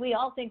 And we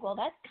all think, well,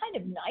 that's kind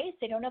of nice.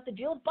 They don't have to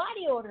deal with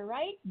body odor,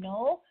 right?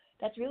 No,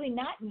 that's really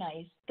not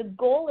nice. The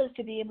goal is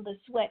to be able to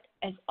sweat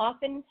as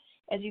often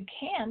as you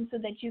can so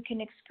that you can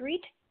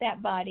excrete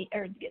that body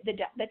or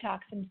the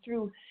toxins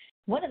through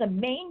one of the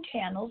main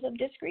channels of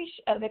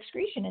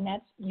excretion, and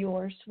that's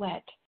your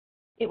sweat.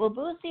 It will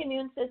boost the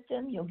immune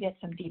system. You'll get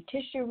some deep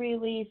tissue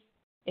relief.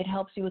 It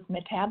helps you with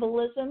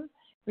metabolism,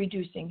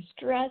 reducing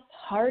stress,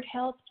 heart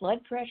health,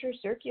 blood pressure,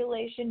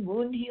 circulation,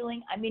 wound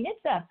healing. I mean,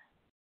 it's a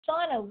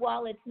sauna.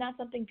 While it's not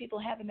something people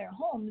have in their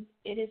homes,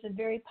 it is a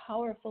very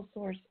powerful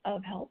source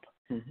of help.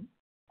 Mm-hmm.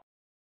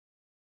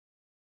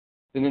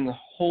 And then the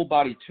whole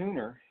body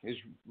tuner is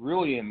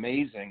really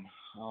amazing,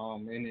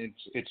 and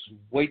it's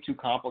way too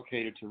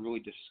complicated to really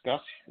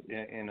discuss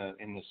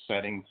in this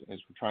setting as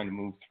we're trying to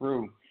move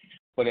through.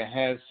 But it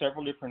has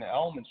several different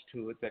elements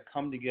to it that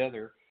come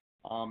together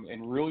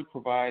and really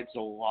provides a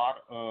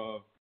lot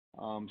of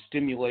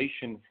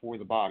stimulation for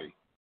the body.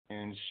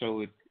 And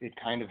so it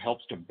kind of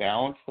helps to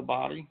balance the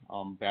body,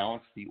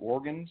 balance the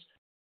organs,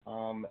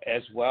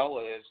 as well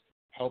as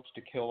helps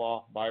to kill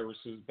off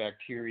viruses,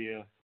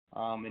 bacteria,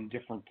 and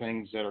different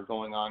things that are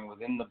going on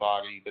within the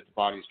body that the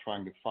body is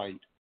trying to fight.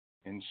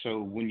 And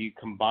so when you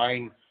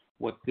combine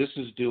what this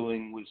is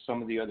doing with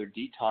some of the other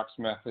detox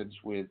methods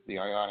with the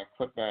ionic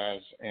foot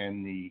baths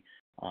and the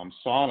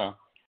sauna,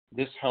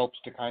 this helps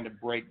to kind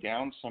of break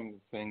down some of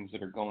the things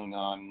that are going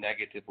on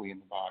negatively in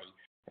the body.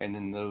 And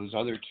then those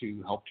other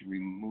two help to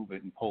remove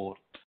it and pull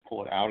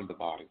it out of the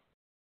body.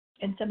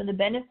 And some of the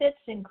benefits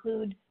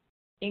include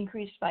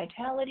increased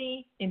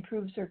vitality,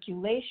 improved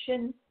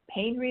circulation,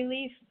 pain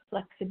relief,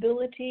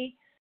 flexibility.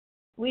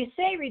 We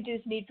say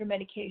reduce need for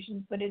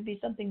medications, but it'd be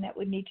something that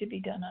would need to be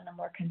done on a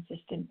more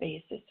consistent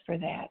basis for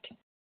that.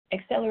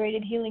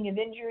 Accelerated healing of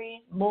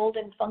injuries, mold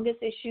and fungus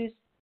issues.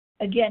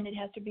 Again, it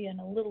has to be on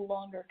a little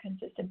longer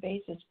consistent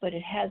basis, but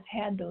it has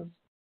had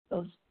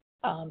those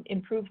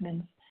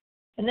improvements.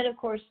 And then, of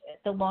course,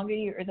 the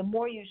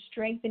more you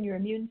strengthen your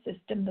immune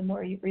system, the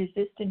more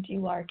resistant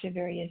you are to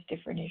various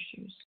different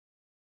issues.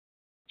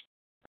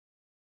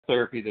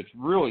 Therapy that's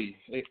really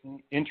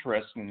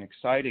interesting and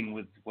exciting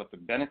with what the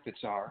benefits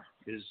are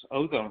is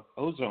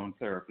ozone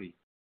therapy.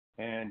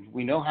 And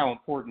we know how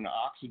important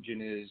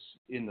oxygen is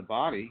in the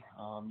body.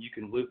 You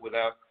can live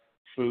without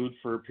food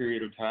for a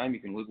period of time. You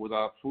can live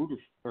without food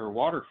or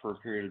water for a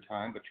period of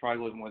time, but try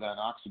living without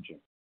oxygen.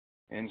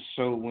 And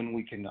so when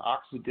we can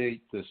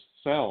oxidate the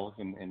cells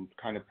and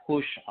kind of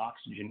push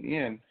oxygen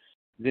in,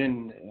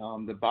 then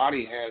the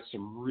body has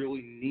some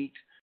really neat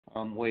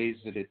ways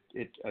that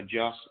it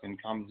adjusts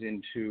and comes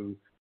into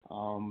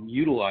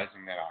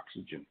utilizing that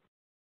oxygen.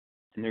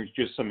 And there's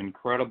just some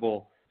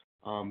incredible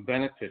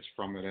benefits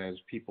from it as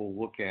people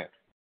look at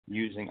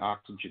using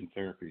oxygen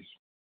therapies.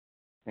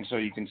 And so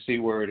you can see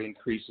where it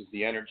increases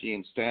the energy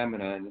and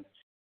stamina, and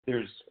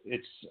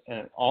it's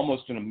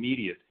almost an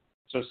immediate.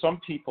 So some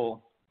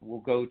people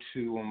will go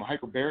to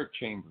hyperbaric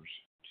chambers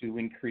to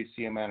increase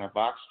the amount of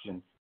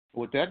oxygen.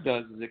 What that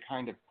does is it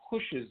kind of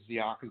pushes the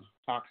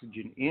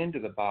oxygen into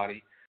the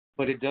body,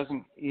 but it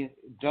doesn't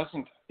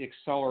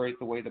accelerate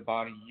the way the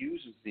body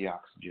uses the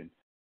oxygen,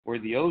 where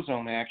the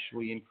ozone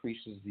actually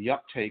increases the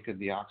uptake of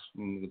the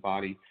oxygen in the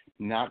body,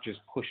 not just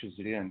pushes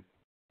it in.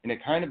 And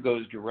it kind of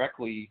goes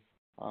directly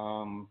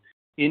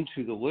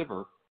into the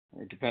liver,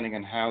 depending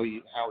on how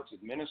it's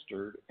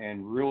administered,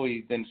 and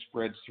really then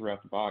spreads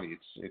throughout the body.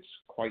 It's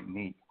quite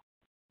neat.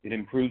 It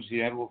improves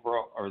the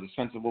overall, or the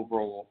sense of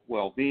overall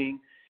well-being,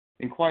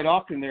 and quite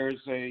often there's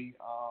a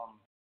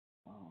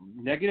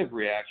negative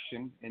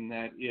reaction in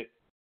that it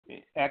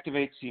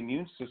activates the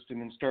immune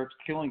system and starts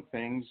killing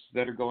things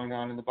that are going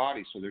on in the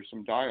body. So there's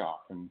some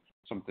die-off and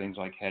some things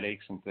like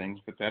headaches and things,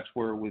 but that's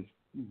where with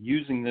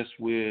using this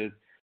with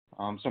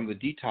some of the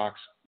detox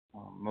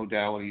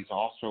modalities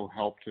also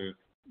help to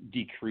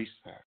decrease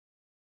that.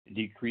 It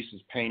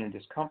decreases pain and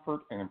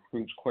discomfort and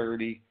improves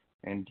clarity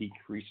and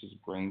decreases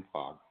brain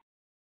fog.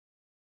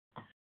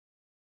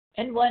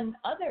 And one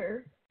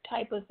other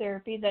type of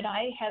therapy that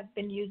I have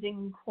been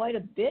using quite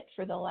a bit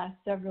for the last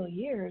several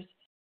years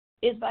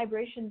is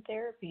vibration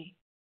therapy.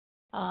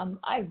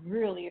 I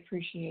really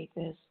appreciate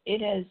this.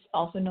 It is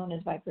also known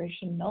as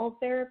vibrational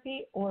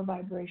therapy or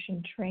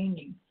vibration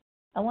training.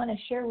 I want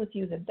to share with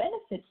you the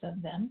benefits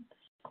of them.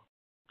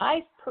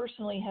 I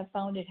personally have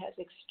found it has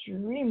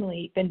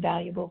extremely been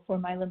valuable for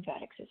my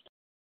lymphatic system,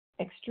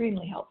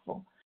 extremely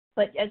helpful.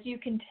 But as you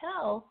can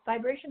tell,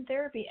 vibration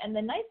therapy, and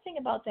the nice thing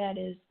about that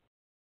is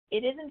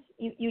it isn't,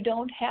 you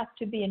don't have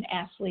to be an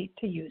athlete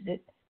to use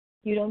it.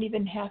 You don't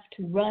even have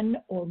to run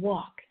or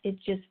walk.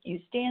 It's just you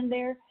stand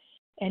there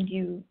and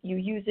you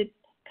use it.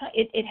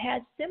 It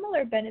has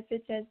similar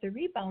benefits as the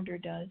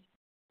rebounder does,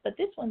 but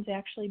this one's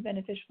actually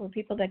beneficial for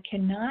people that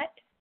cannot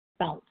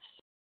bounce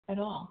at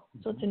all.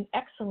 So it's an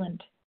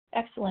excellent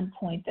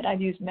point that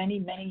I've used many,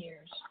 many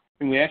years.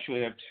 And we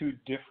actually have two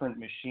different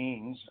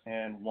machines,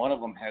 and one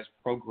of them has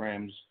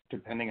programs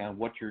depending on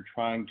what you're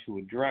trying to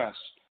address,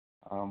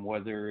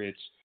 whether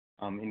it's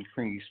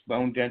increase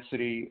bone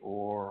density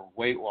or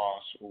weight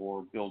loss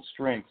or build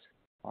strength.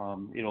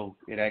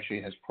 It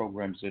actually has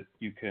programs that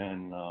you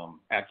can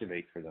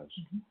activate for those.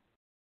 Mm-hmm.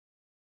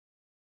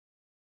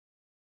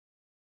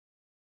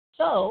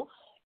 So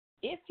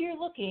if you're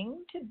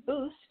looking to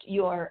boost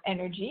your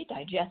energy,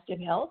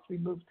 digestive health,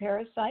 remove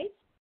parasites,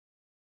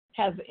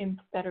 have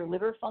better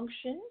liver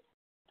function,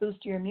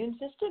 boost your immune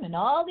system, and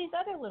all these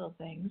other little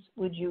things,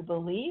 would you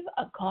believe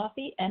a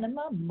coffee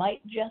enema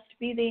might just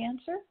be the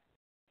answer?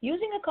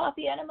 Using a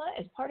coffee enema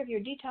as part of your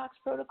detox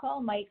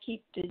protocol might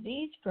keep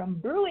disease from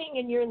brewing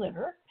in your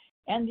liver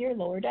and your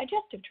lower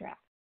digestive tract.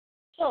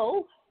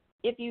 So,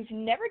 if you've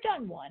never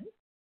done one,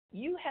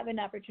 you have an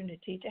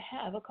opportunity to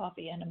have a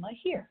coffee enema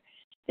here.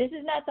 This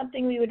is not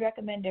something we would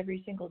recommend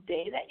every single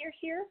day that you're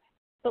here,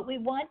 but we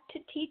want to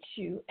teach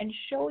you and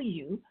show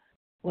you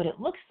what it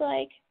looks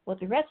like, what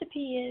the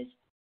recipe is,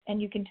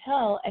 and you can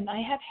tell, and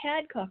I have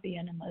had coffee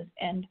enemas,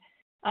 and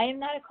I am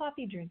not a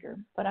coffee drinker,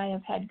 but I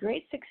have had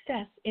great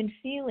success in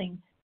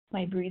feeling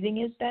my breathing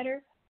is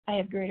better, I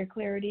have greater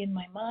clarity in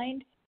my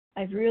mind.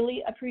 I've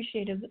really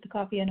appreciated what the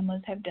coffee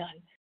enemas have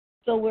done.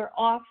 So we're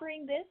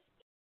offering this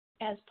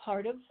as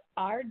part of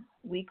our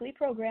weekly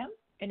program,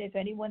 and if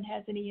anyone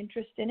has any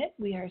interest in it,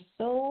 we are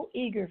so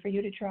eager for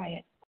you to try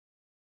it.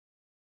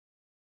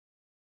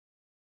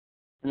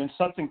 And then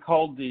something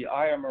called the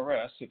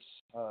IMRS, it's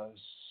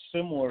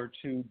similar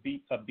to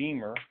a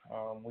Beamer.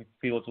 We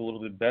feel it's a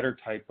little bit better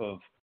type of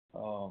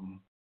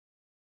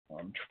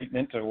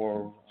treatment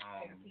or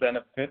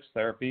benefits,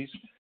 therapies,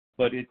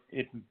 but it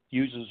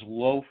uses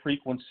low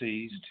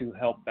frequencies to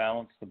help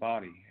balance the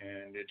body.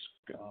 And it's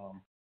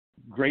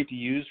great to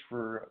use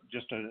for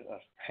just a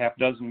half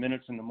dozen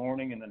minutes in the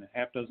morning and then a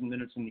half dozen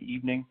minutes in the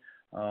evening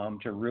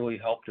to really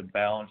help to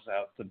balance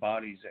out the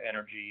body's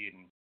energy.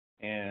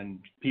 And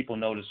people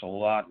notice a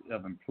lot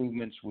of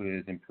improvements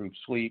with improved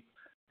sleep.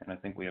 And I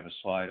think we have a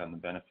slide on the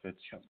benefits.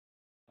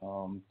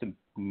 The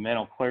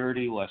mental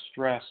clarity, less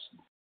stress,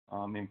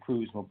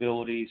 improves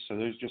mobility. So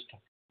there's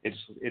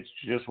it's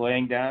just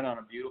laying down on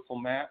a beautiful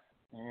mat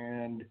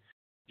and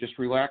just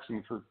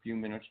relaxing for a few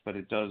minutes, but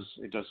it does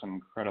some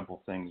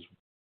incredible things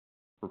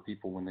for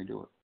people when they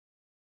do it.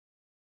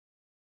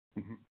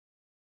 Mm-hmm.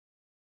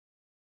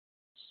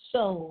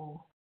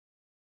 So,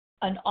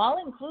 an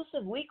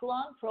all-inclusive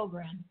week-long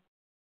program.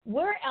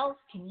 Where else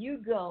can you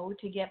go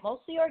to get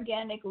mostly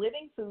organic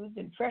living foods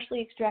and freshly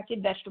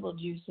extracted vegetable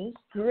juices,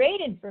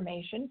 great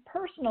information,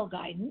 personal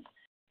guidance,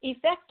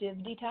 effective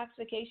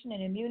detoxification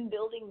and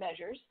immune-building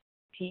measures,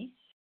 peace,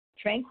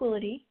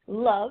 tranquility,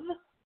 love,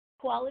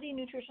 quality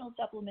nutritional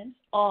supplements,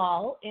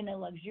 all in a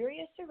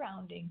luxurious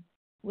surrounding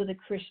with a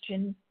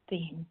Christian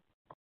theme?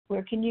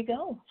 Where can you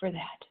go for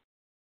that?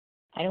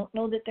 I don't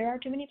know that there are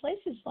too many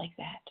places like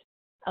that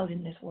out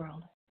in this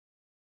world.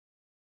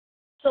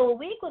 So a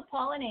week with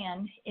Paul and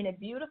Ann in a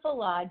beautiful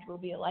lodge will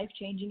be a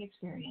life-changing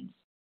experience.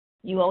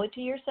 You owe it to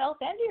yourself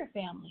and to your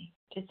family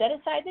to set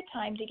aside the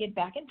time to get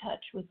back in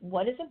touch with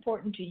what is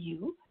important to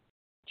you,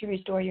 to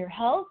restore your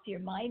health,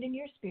 your mind, and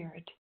your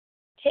spirit.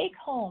 Take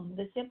home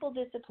the simple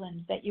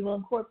disciplines that you will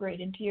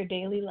incorporate into your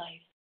daily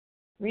life.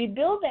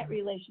 Rebuild that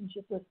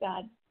relationship with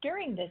God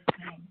during this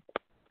time.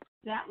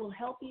 That will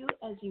help you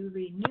as you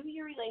renew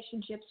your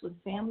relationships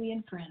with family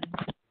and friends.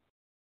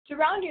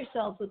 Surround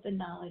yourself with the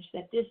knowledge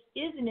that this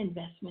is an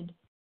investment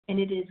and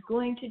it is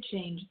going to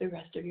change the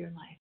rest of your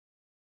life.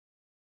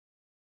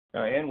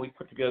 And we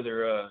put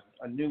together a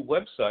new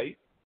website.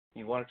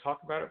 You want to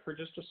talk about it for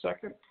just a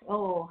second?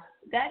 Oh,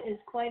 that is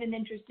quite an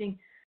interesting.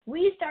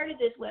 We started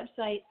this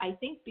website, I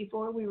think,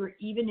 before we were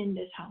even in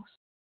this house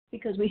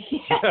because we.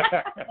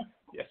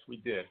 Yes, we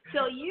did.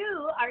 So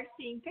you are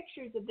seeing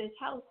pictures of this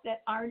house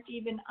that aren't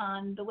even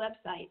on the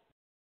website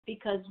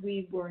because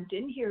we weren't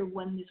in here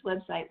when this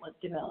website was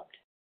developed.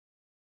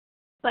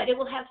 But it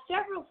will have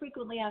several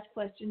frequently asked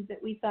questions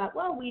that we thought,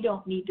 well, we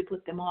don't need to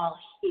put them all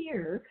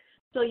here.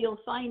 So you'll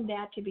find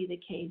that to be the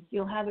case.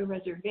 You'll have a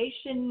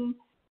reservation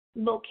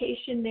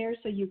location there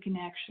so you can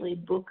actually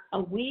book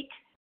a week.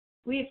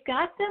 We've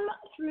got them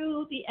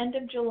through the end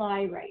of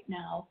July right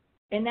now,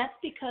 and that's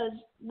because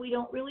we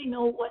don't really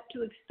know what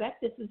to expect.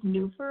 This is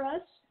new for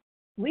us.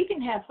 We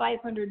can have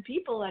 500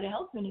 people at a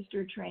health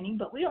minister training,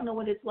 but we don't know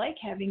what it's like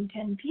having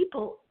 10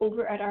 people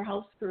over at our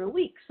house for a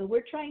week. So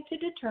we're trying to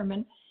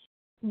determine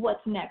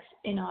what's next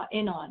in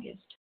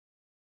August.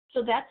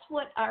 So that's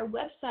what our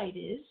website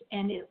is,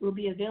 and it will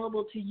be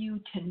available to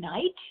you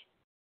tonight.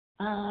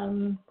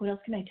 What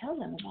else can I tell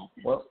them about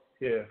this? Well,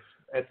 if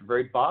at the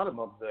very bottom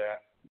of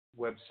that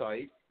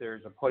website,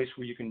 there's a place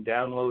where you can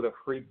download a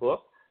free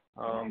book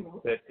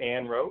that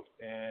Ann wrote,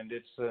 and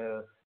it's,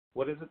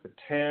 what is it, the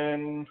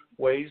 10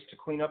 ways to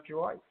clean up your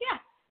life? Yeah.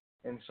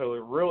 And so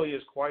it really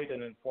is quite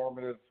an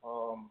informative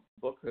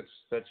book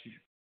that's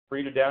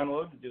free to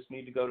download. You just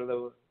need to go to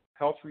the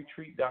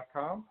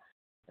healthretreat.com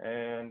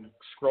and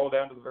scroll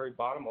down to the very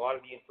bottom. A lot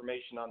of the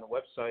information on the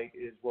website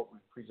is what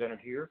we've presented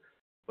here,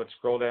 but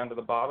scroll down to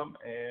the bottom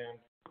and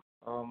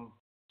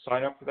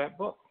sign up for that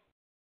book.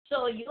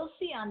 So you'll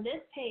see on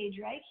this page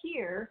right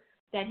here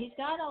that he's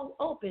got all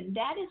open.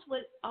 That is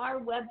what our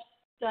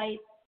website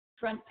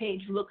front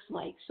page looks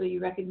like. So you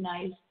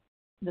recognize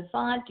the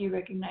font, you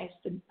recognize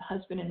the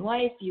husband and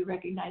wife, you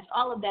recognize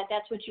all of that.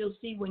 That's what you'll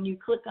see when you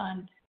click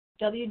on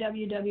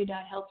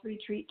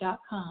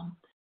www.healthretreat.com.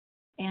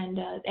 And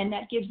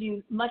that gives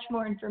you much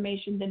more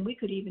information than we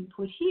could even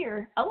put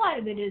here. A lot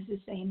of it is the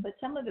same, but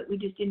some of it we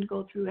just didn't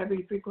go through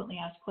every frequently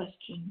asked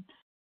question.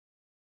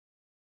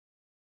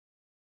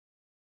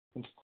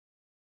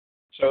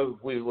 So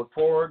we look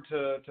forward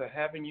to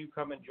having you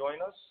come and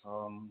join us.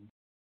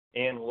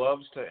 Ann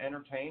loves to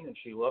entertain and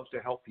she loves to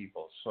help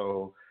people.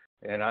 So,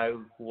 and I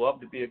love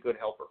to be a good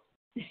helper.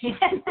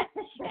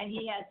 And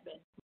he has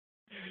been.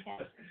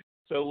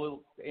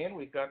 So, Ann,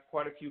 we've got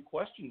quite a few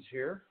questions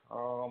here.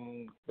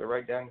 They're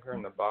right down here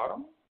in the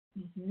bottom.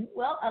 Mm-hmm.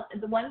 Well,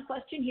 the one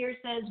question here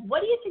says,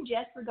 what do you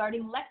suggest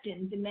regarding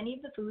lectins in many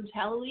of the foods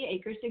Hallelujah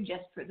Acres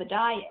suggests for the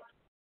diet?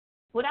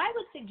 What I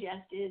would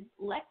suggest is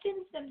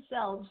lectins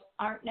themselves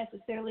aren't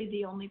necessarily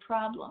the only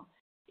problem.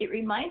 It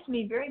reminds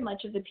me very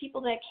much of the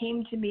people that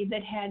came to me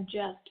that had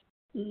just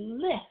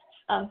lists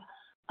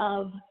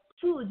of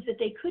foods that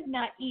they could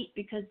not eat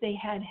because they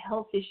had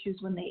health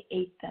issues when they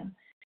ate them.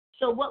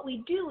 So what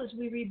we do is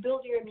we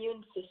rebuild your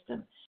immune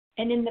system.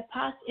 And in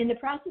the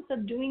process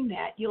of doing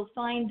that, you'll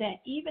find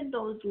that even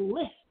those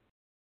lists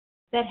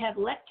that have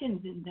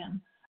lectins in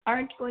them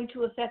aren't going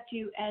to affect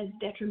you as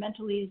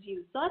detrimentally as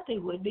you thought they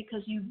would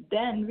because you've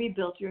then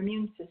rebuilt your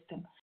immune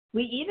system.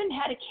 We even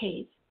had a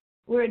case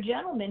where a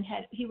gentleman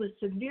he was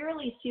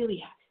severely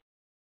celiac.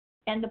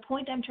 And the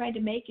point I'm trying to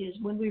make is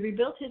when we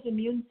rebuilt his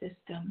immune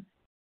system,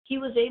 he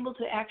was able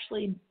to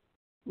actually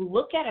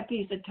look at a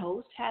piece of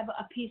toast, have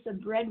a piece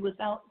of bread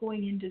without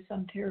going into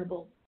some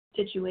terrible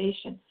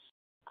situation.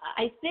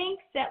 I think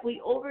that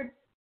we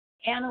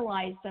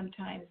overanalyze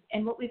sometimes,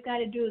 and what we've got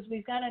to do is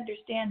we've got to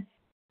understand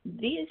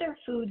these are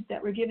foods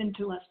that were given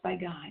to us by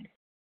God.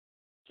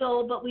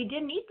 So, but we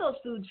didn't eat those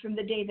foods from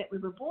the day that we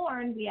were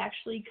born. We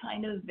actually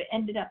kind of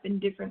ended up in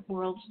different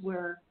worlds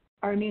where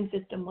our immune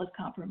system was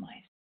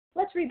compromised.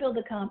 Let's rebuild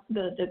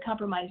the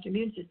compromised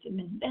immune system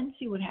and then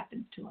see what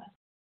happens to us.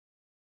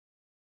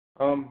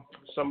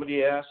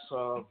 Somebody asks,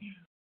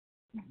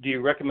 do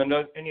you recommend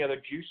any other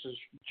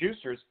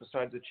juicers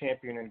besides the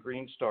Champion and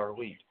Green Star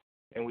Elite?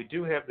 And we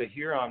do have the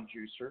Huron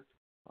juicer,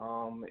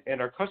 and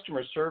our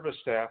customer service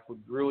staff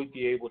would really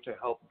be able to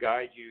help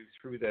guide you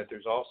through that.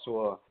 There's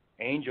also a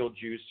Angel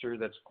juicer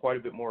that's quite a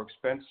bit more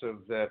expensive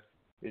that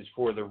is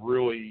for the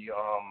really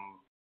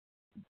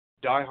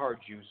diehard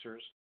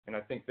juicers, and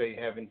I think they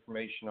have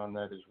information on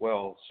that as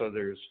well. So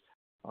there's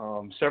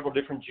several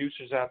different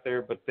juicers out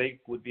there, but they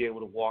would be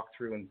able to walk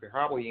through and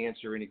probably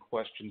answer any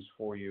questions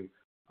for you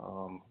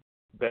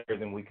better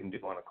than we can do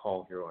on a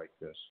call here like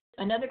this.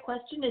 Another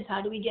question is, how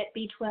do we get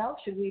B12?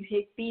 Should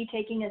we be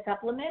taking a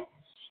supplement?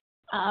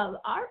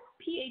 Our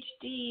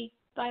PhD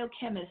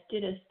biochemist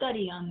did a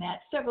study on that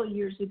several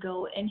years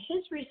ago, and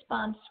his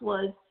response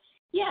was,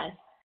 yes,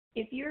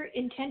 if your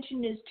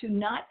intention is to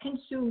not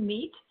consume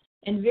meat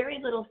and very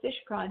little fish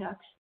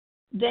products,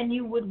 then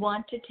you would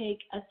want to take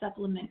a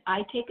supplement.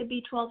 I take a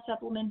B12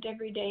 supplement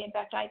every day. In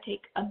fact, I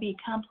take a B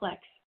complex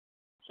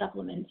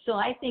supplement. So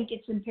I think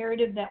it's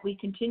imperative that we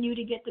continue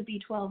to get the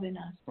B12 in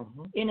us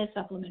in a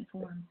supplement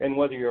form. And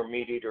whether you're a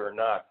meat eater or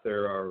not,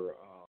 there are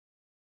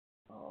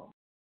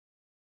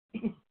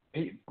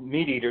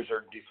meat eaters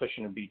are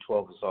deficient in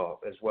B12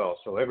 as well.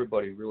 So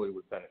everybody really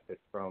would benefit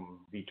from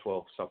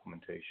B12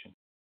 supplementation.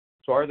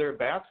 So are there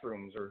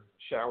bathrooms or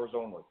showers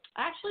only?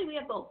 Actually, we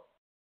have both.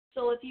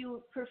 So if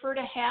you prefer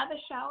to have a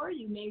shower,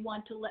 you may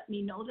want to let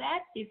me know that.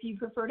 If you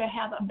prefer to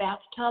have a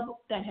bathtub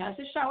that has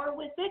a shower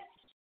with it,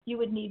 you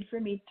would need for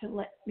me to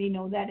let me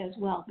know that as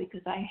well,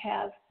 because I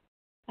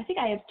think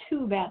I have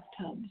 2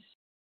 bathtubs,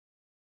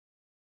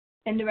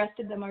 and the rest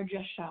of them are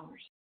just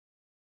showers.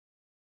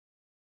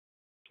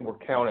 We're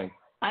counting.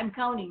 I'm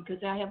counting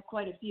because I have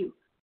quite a few.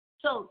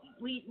 So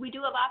we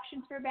do have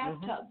options for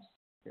bathtubs.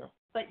 Yeah.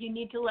 But you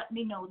need to let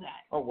me know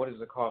that. Oh, what is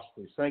the cost,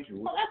 please? Thank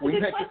you. Oh, that's a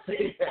good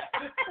question.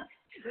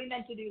 We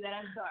meant to do that.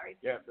 I'm sorry.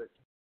 Yeah,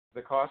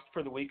 the cost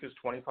for the week is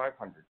 $2,500.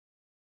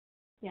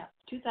 Yeah,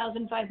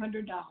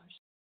 $2,500.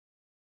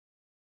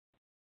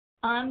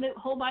 On the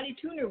whole body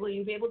tuner, will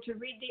you be able to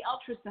read the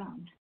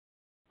ultrasound?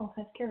 Oh,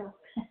 that's Carol.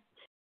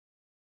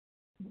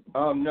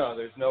 No,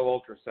 there's no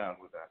ultrasound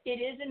with that. It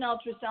is an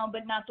ultrasound,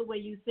 but not the way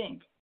you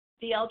think.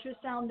 The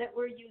ultrasound that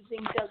we're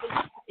using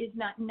is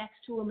not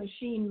next to a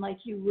machine like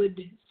you would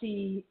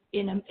see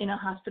in a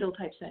hospital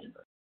type setting.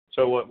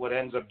 So what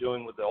ends up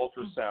doing with the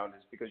ultrasound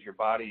is because your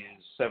body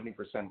is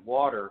 70%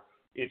 water,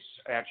 it's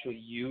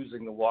actually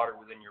using the water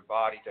within your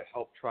body to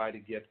help try to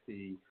get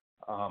the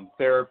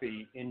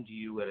therapy into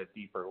you at a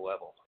deeper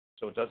level.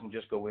 So it doesn't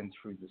just go in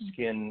through the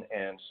skin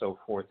and so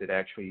forth. It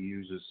actually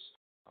uses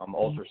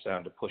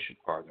ultrasound to push it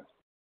farther.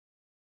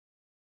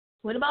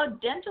 What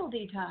about dental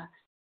detox?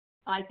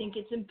 I think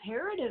it's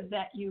imperative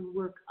that you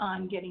work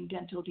on getting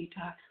dental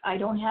detox. I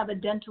don't have a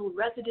dental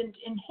resident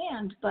in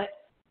hand, but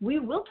we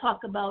will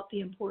talk about the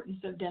importance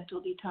of dental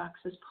detox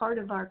as part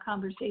of our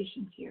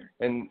conversations here.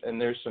 And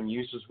there's some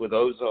uses with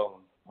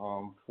ozone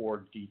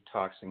for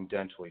detoxing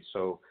dentally.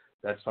 So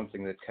that's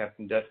something that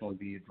can definitely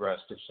be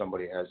addressed if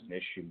somebody has an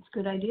issue.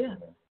 Good idea.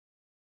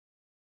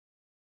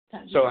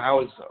 So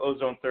how is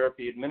ozone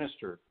therapy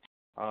administered?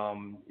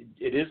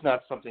 It is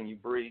not something you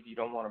breathe. You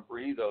don't want to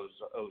breathe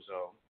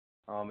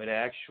ozone. It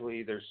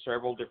actually, there's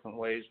several different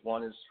ways.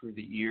 One is through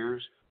the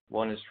ears,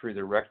 one is through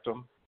the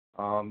rectum.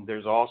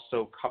 There's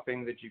also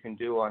cupping that you can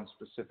do on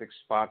specific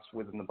spots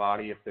within the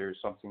body if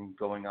there's something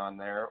going on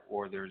there,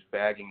 or there's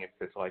bagging if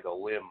it's like a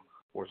limb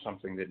or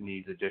something that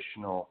needs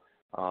additional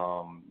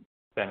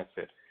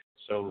benefit.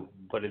 So,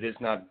 but it is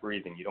not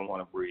breathing. You don't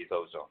want to breathe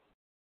ozone.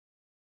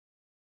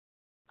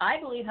 I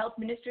believe health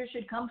ministers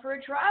should come for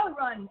a trial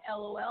run,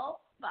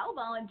 LOL. I'll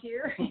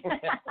volunteer.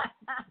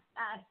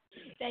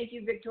 Thank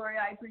you, Victoria.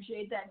 I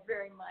appreciate that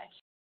very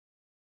much.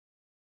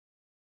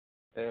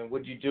 And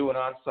would you do an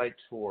on-site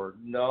tour?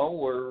 No,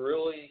 we're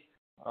really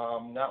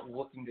not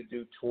looking to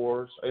do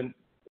tours. And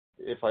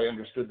if I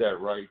understood that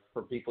right,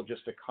 for people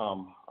just to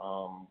come.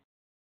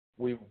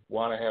 We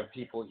want to have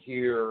people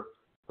here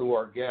who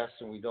are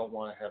guests, and we don't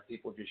want to have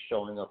people just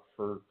showing up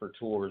for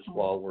tours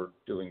while we're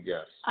doing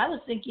guests. I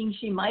was thinking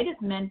she might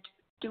have meant,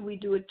 do we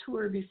do a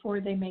tour before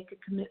they make a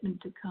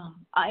commitment to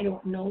come? I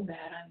don't know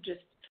that.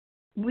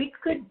 We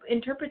could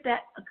interpret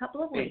that a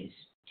couple of ways.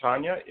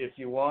 Tanya, if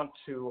you want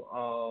to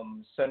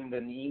send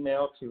an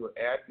email to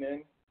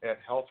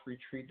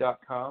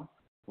admin@healthretreat.com,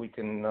 we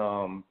can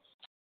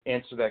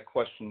answer that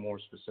question more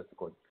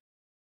specifically.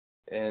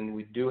 And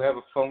we do have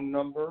a phone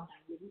number. I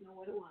didn't know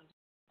what it was.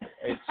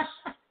 It's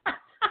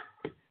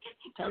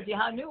tells you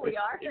how new we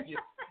are.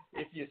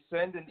 If you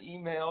send an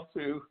email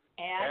to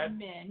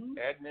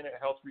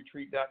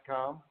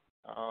admin@healthretreat.com,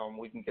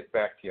 we can get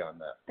back to you on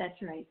that.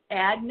 That's right.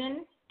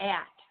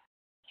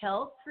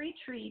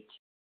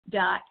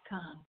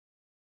 admin@healthretreat.com.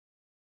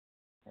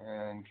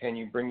 And can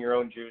you bring your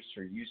own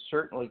juicer? You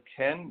certainly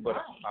can,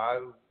 but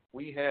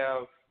we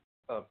have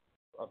a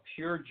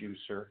pure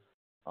juicer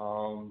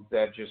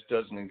that just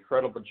does an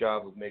incredible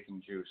job of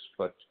making juice.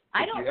 But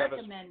I don't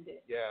recommend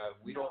it. Yeah,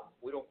 we don't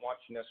want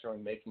you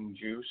necessarily making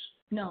juice.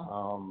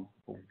 No.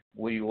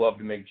 We love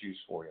to make juice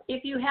for you.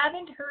 If you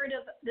haven't heard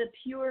of the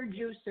pure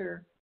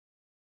juicer,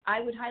 I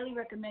would highly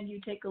recommend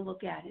you take a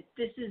look at it.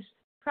 This is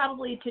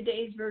probably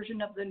today's version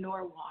of the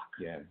Norwalk.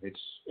 Yeah, it's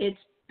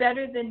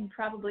better than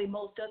probably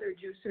most other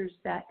juicers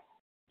that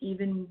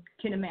even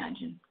can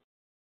imagine.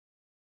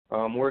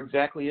 Where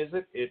exactly is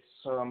it?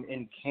 It's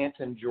in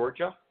Canton,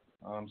 Georgia,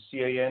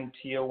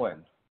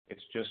 Canton.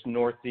 It's just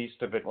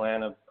northeast of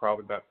Atlanta,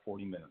 probably about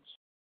 40 minutes.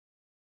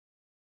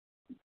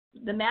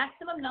 The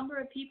maximum number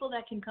of people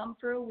that can come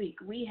for a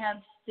week, we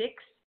have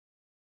 6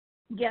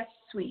 guest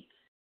suites.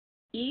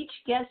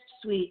 Each guest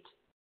suite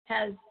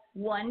has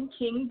 1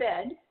 king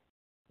bed.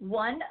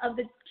 One of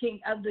the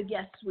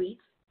guest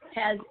suites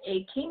has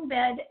a king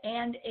bed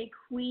and a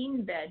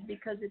queen bed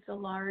because it's a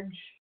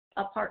large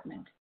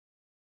apartment.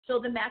 So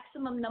the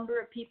maximum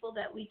number of people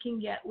that we can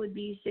get would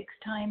be 6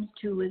 times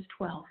 2 is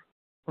 12.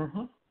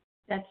 Mm-hmm.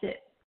 That's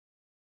it.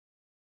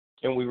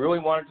 And we really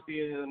want it to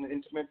be an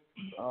intimate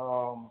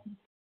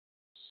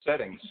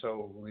setting,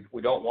 so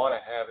we don't want to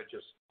have it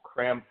just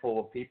crammed full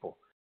of people.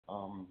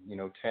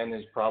 10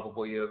 is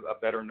probably a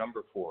better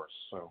number for us.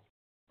 So,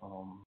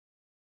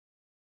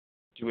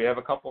 do we have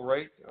a couple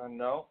rate?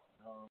 No.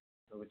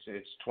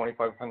 It's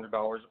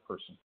 $2,500 a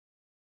person.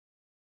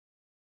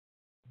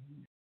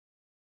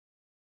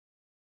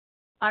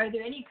 Are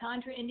there any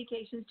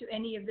contraindications to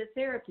any of the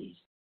therapies?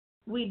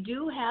 We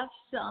do have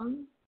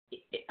some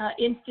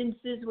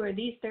instances where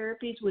these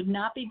therapies would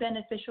not be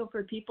beneficial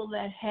for people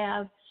that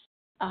have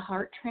a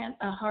heart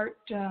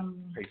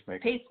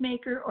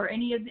pacemaker or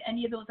any of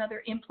those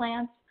other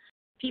implants.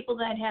 People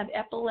that have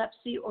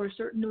epilepsy or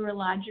certain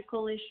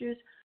neurological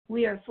issues.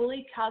 We are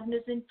fully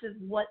cognizant of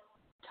what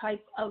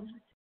type of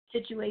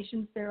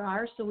situations there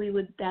are. So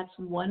that's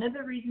one of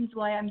the reasons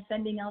why I'm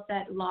sending out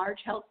that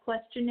large health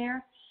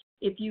questionnaire.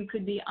 If you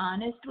could be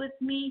honest with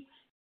me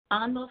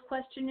on those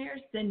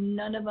questionnaires, then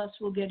none of us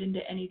will get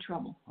into any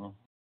trouble.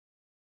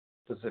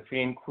 Does the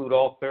fee include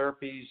all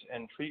therapies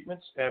and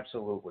treatments?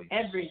 Absolutely.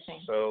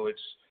 Everything. So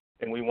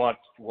and we want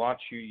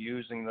you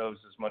using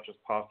those as much as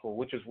possible,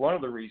 which is one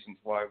of the reasons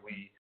why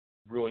we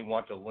really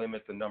want to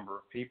limit the number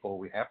of people.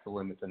 We have to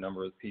limit the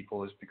number of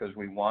people is because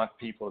we want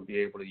people to be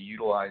able to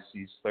utilize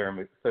these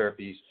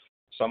therapies,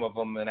 some of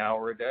them an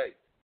hour a day,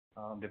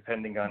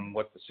 depending on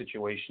what the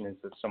situation is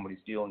that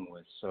somebody's dealing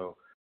with. So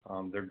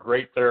they're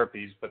great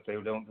therapies, but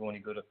they don't do any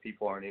good if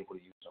people aren't able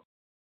to use them.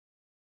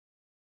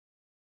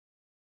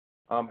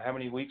 How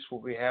many weeks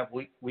will we have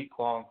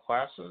week-long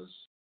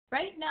classes?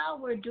 Right now,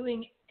 we're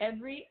doing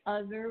every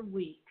other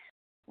week,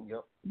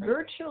 Yep.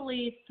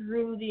 virtually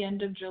through the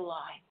end of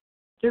July.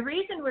 The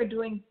reason we're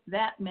doing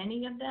that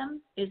many of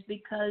them is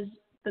because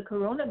the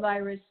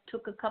coronavirus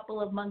took a couple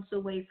of months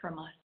away from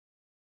us.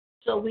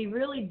 So we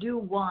really do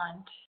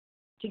want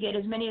to get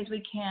as many as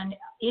we can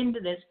into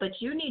this, but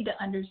you need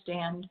to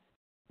understand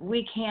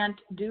we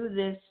can't do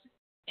this,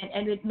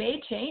 and it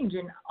may change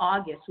in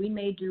August. We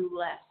may do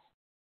less.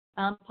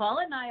 Paul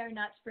and I are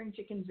not spring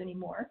chickens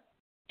anymore,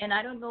 and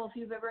I don't know if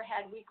you've ever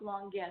had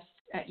week-long guests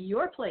at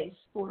your place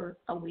for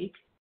a week,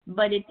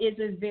 but it is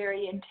a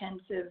very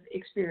intensive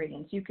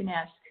experience. You can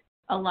ask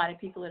a lot of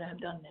people that have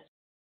done this.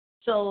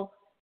 So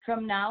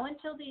From now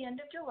until the end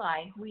of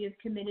July, we have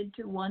committed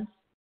to one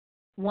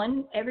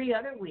every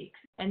other week,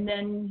 and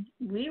then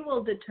we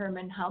will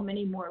determine how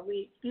many more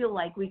we feel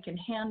like we can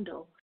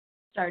handle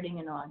starting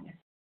in August.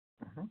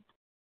 Mm-hmm.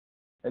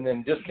 And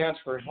then discounts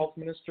for health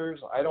ministers,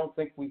 I don't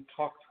think we've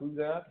talked through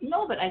that.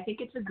 No, but I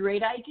think it's a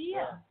great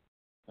idea.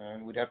 Yeah.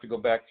 And we'd have to go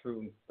back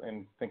through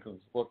and think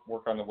of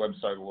work on the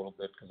website a little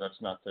bit because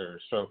that's not there.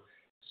 So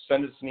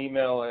send us an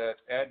email at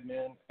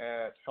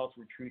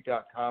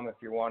admin@healthretreat.com if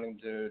you're wanting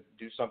to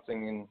do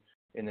something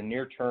in the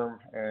near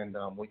term, and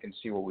we can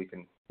see what we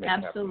can make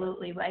happen.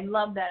 Absolutely. I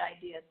love that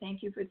idea.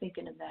 Thank you for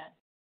thinking of that.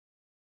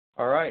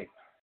 All right.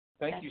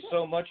 Thank you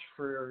so much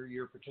for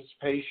your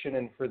participation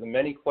and for the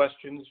many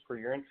questions, for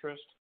your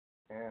interest.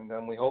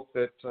 And we hope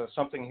that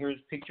something here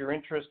has piqued your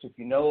interest. If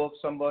you know of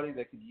somebody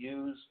that could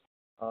use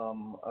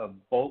a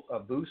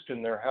boost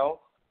in their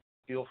health,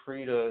 feel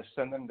free to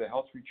send them to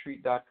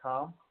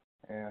healthretreat.com,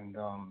 and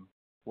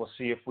we'll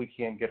see if we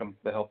can get them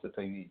the help that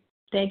they need.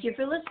 Thank you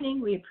for listening.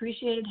 We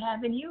appreciated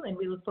having you, and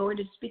we look forward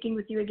to speaking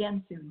with you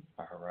again soon.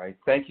 All right.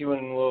 Thank you,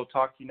 and we'll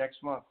talk to you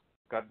next month.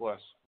 God bless.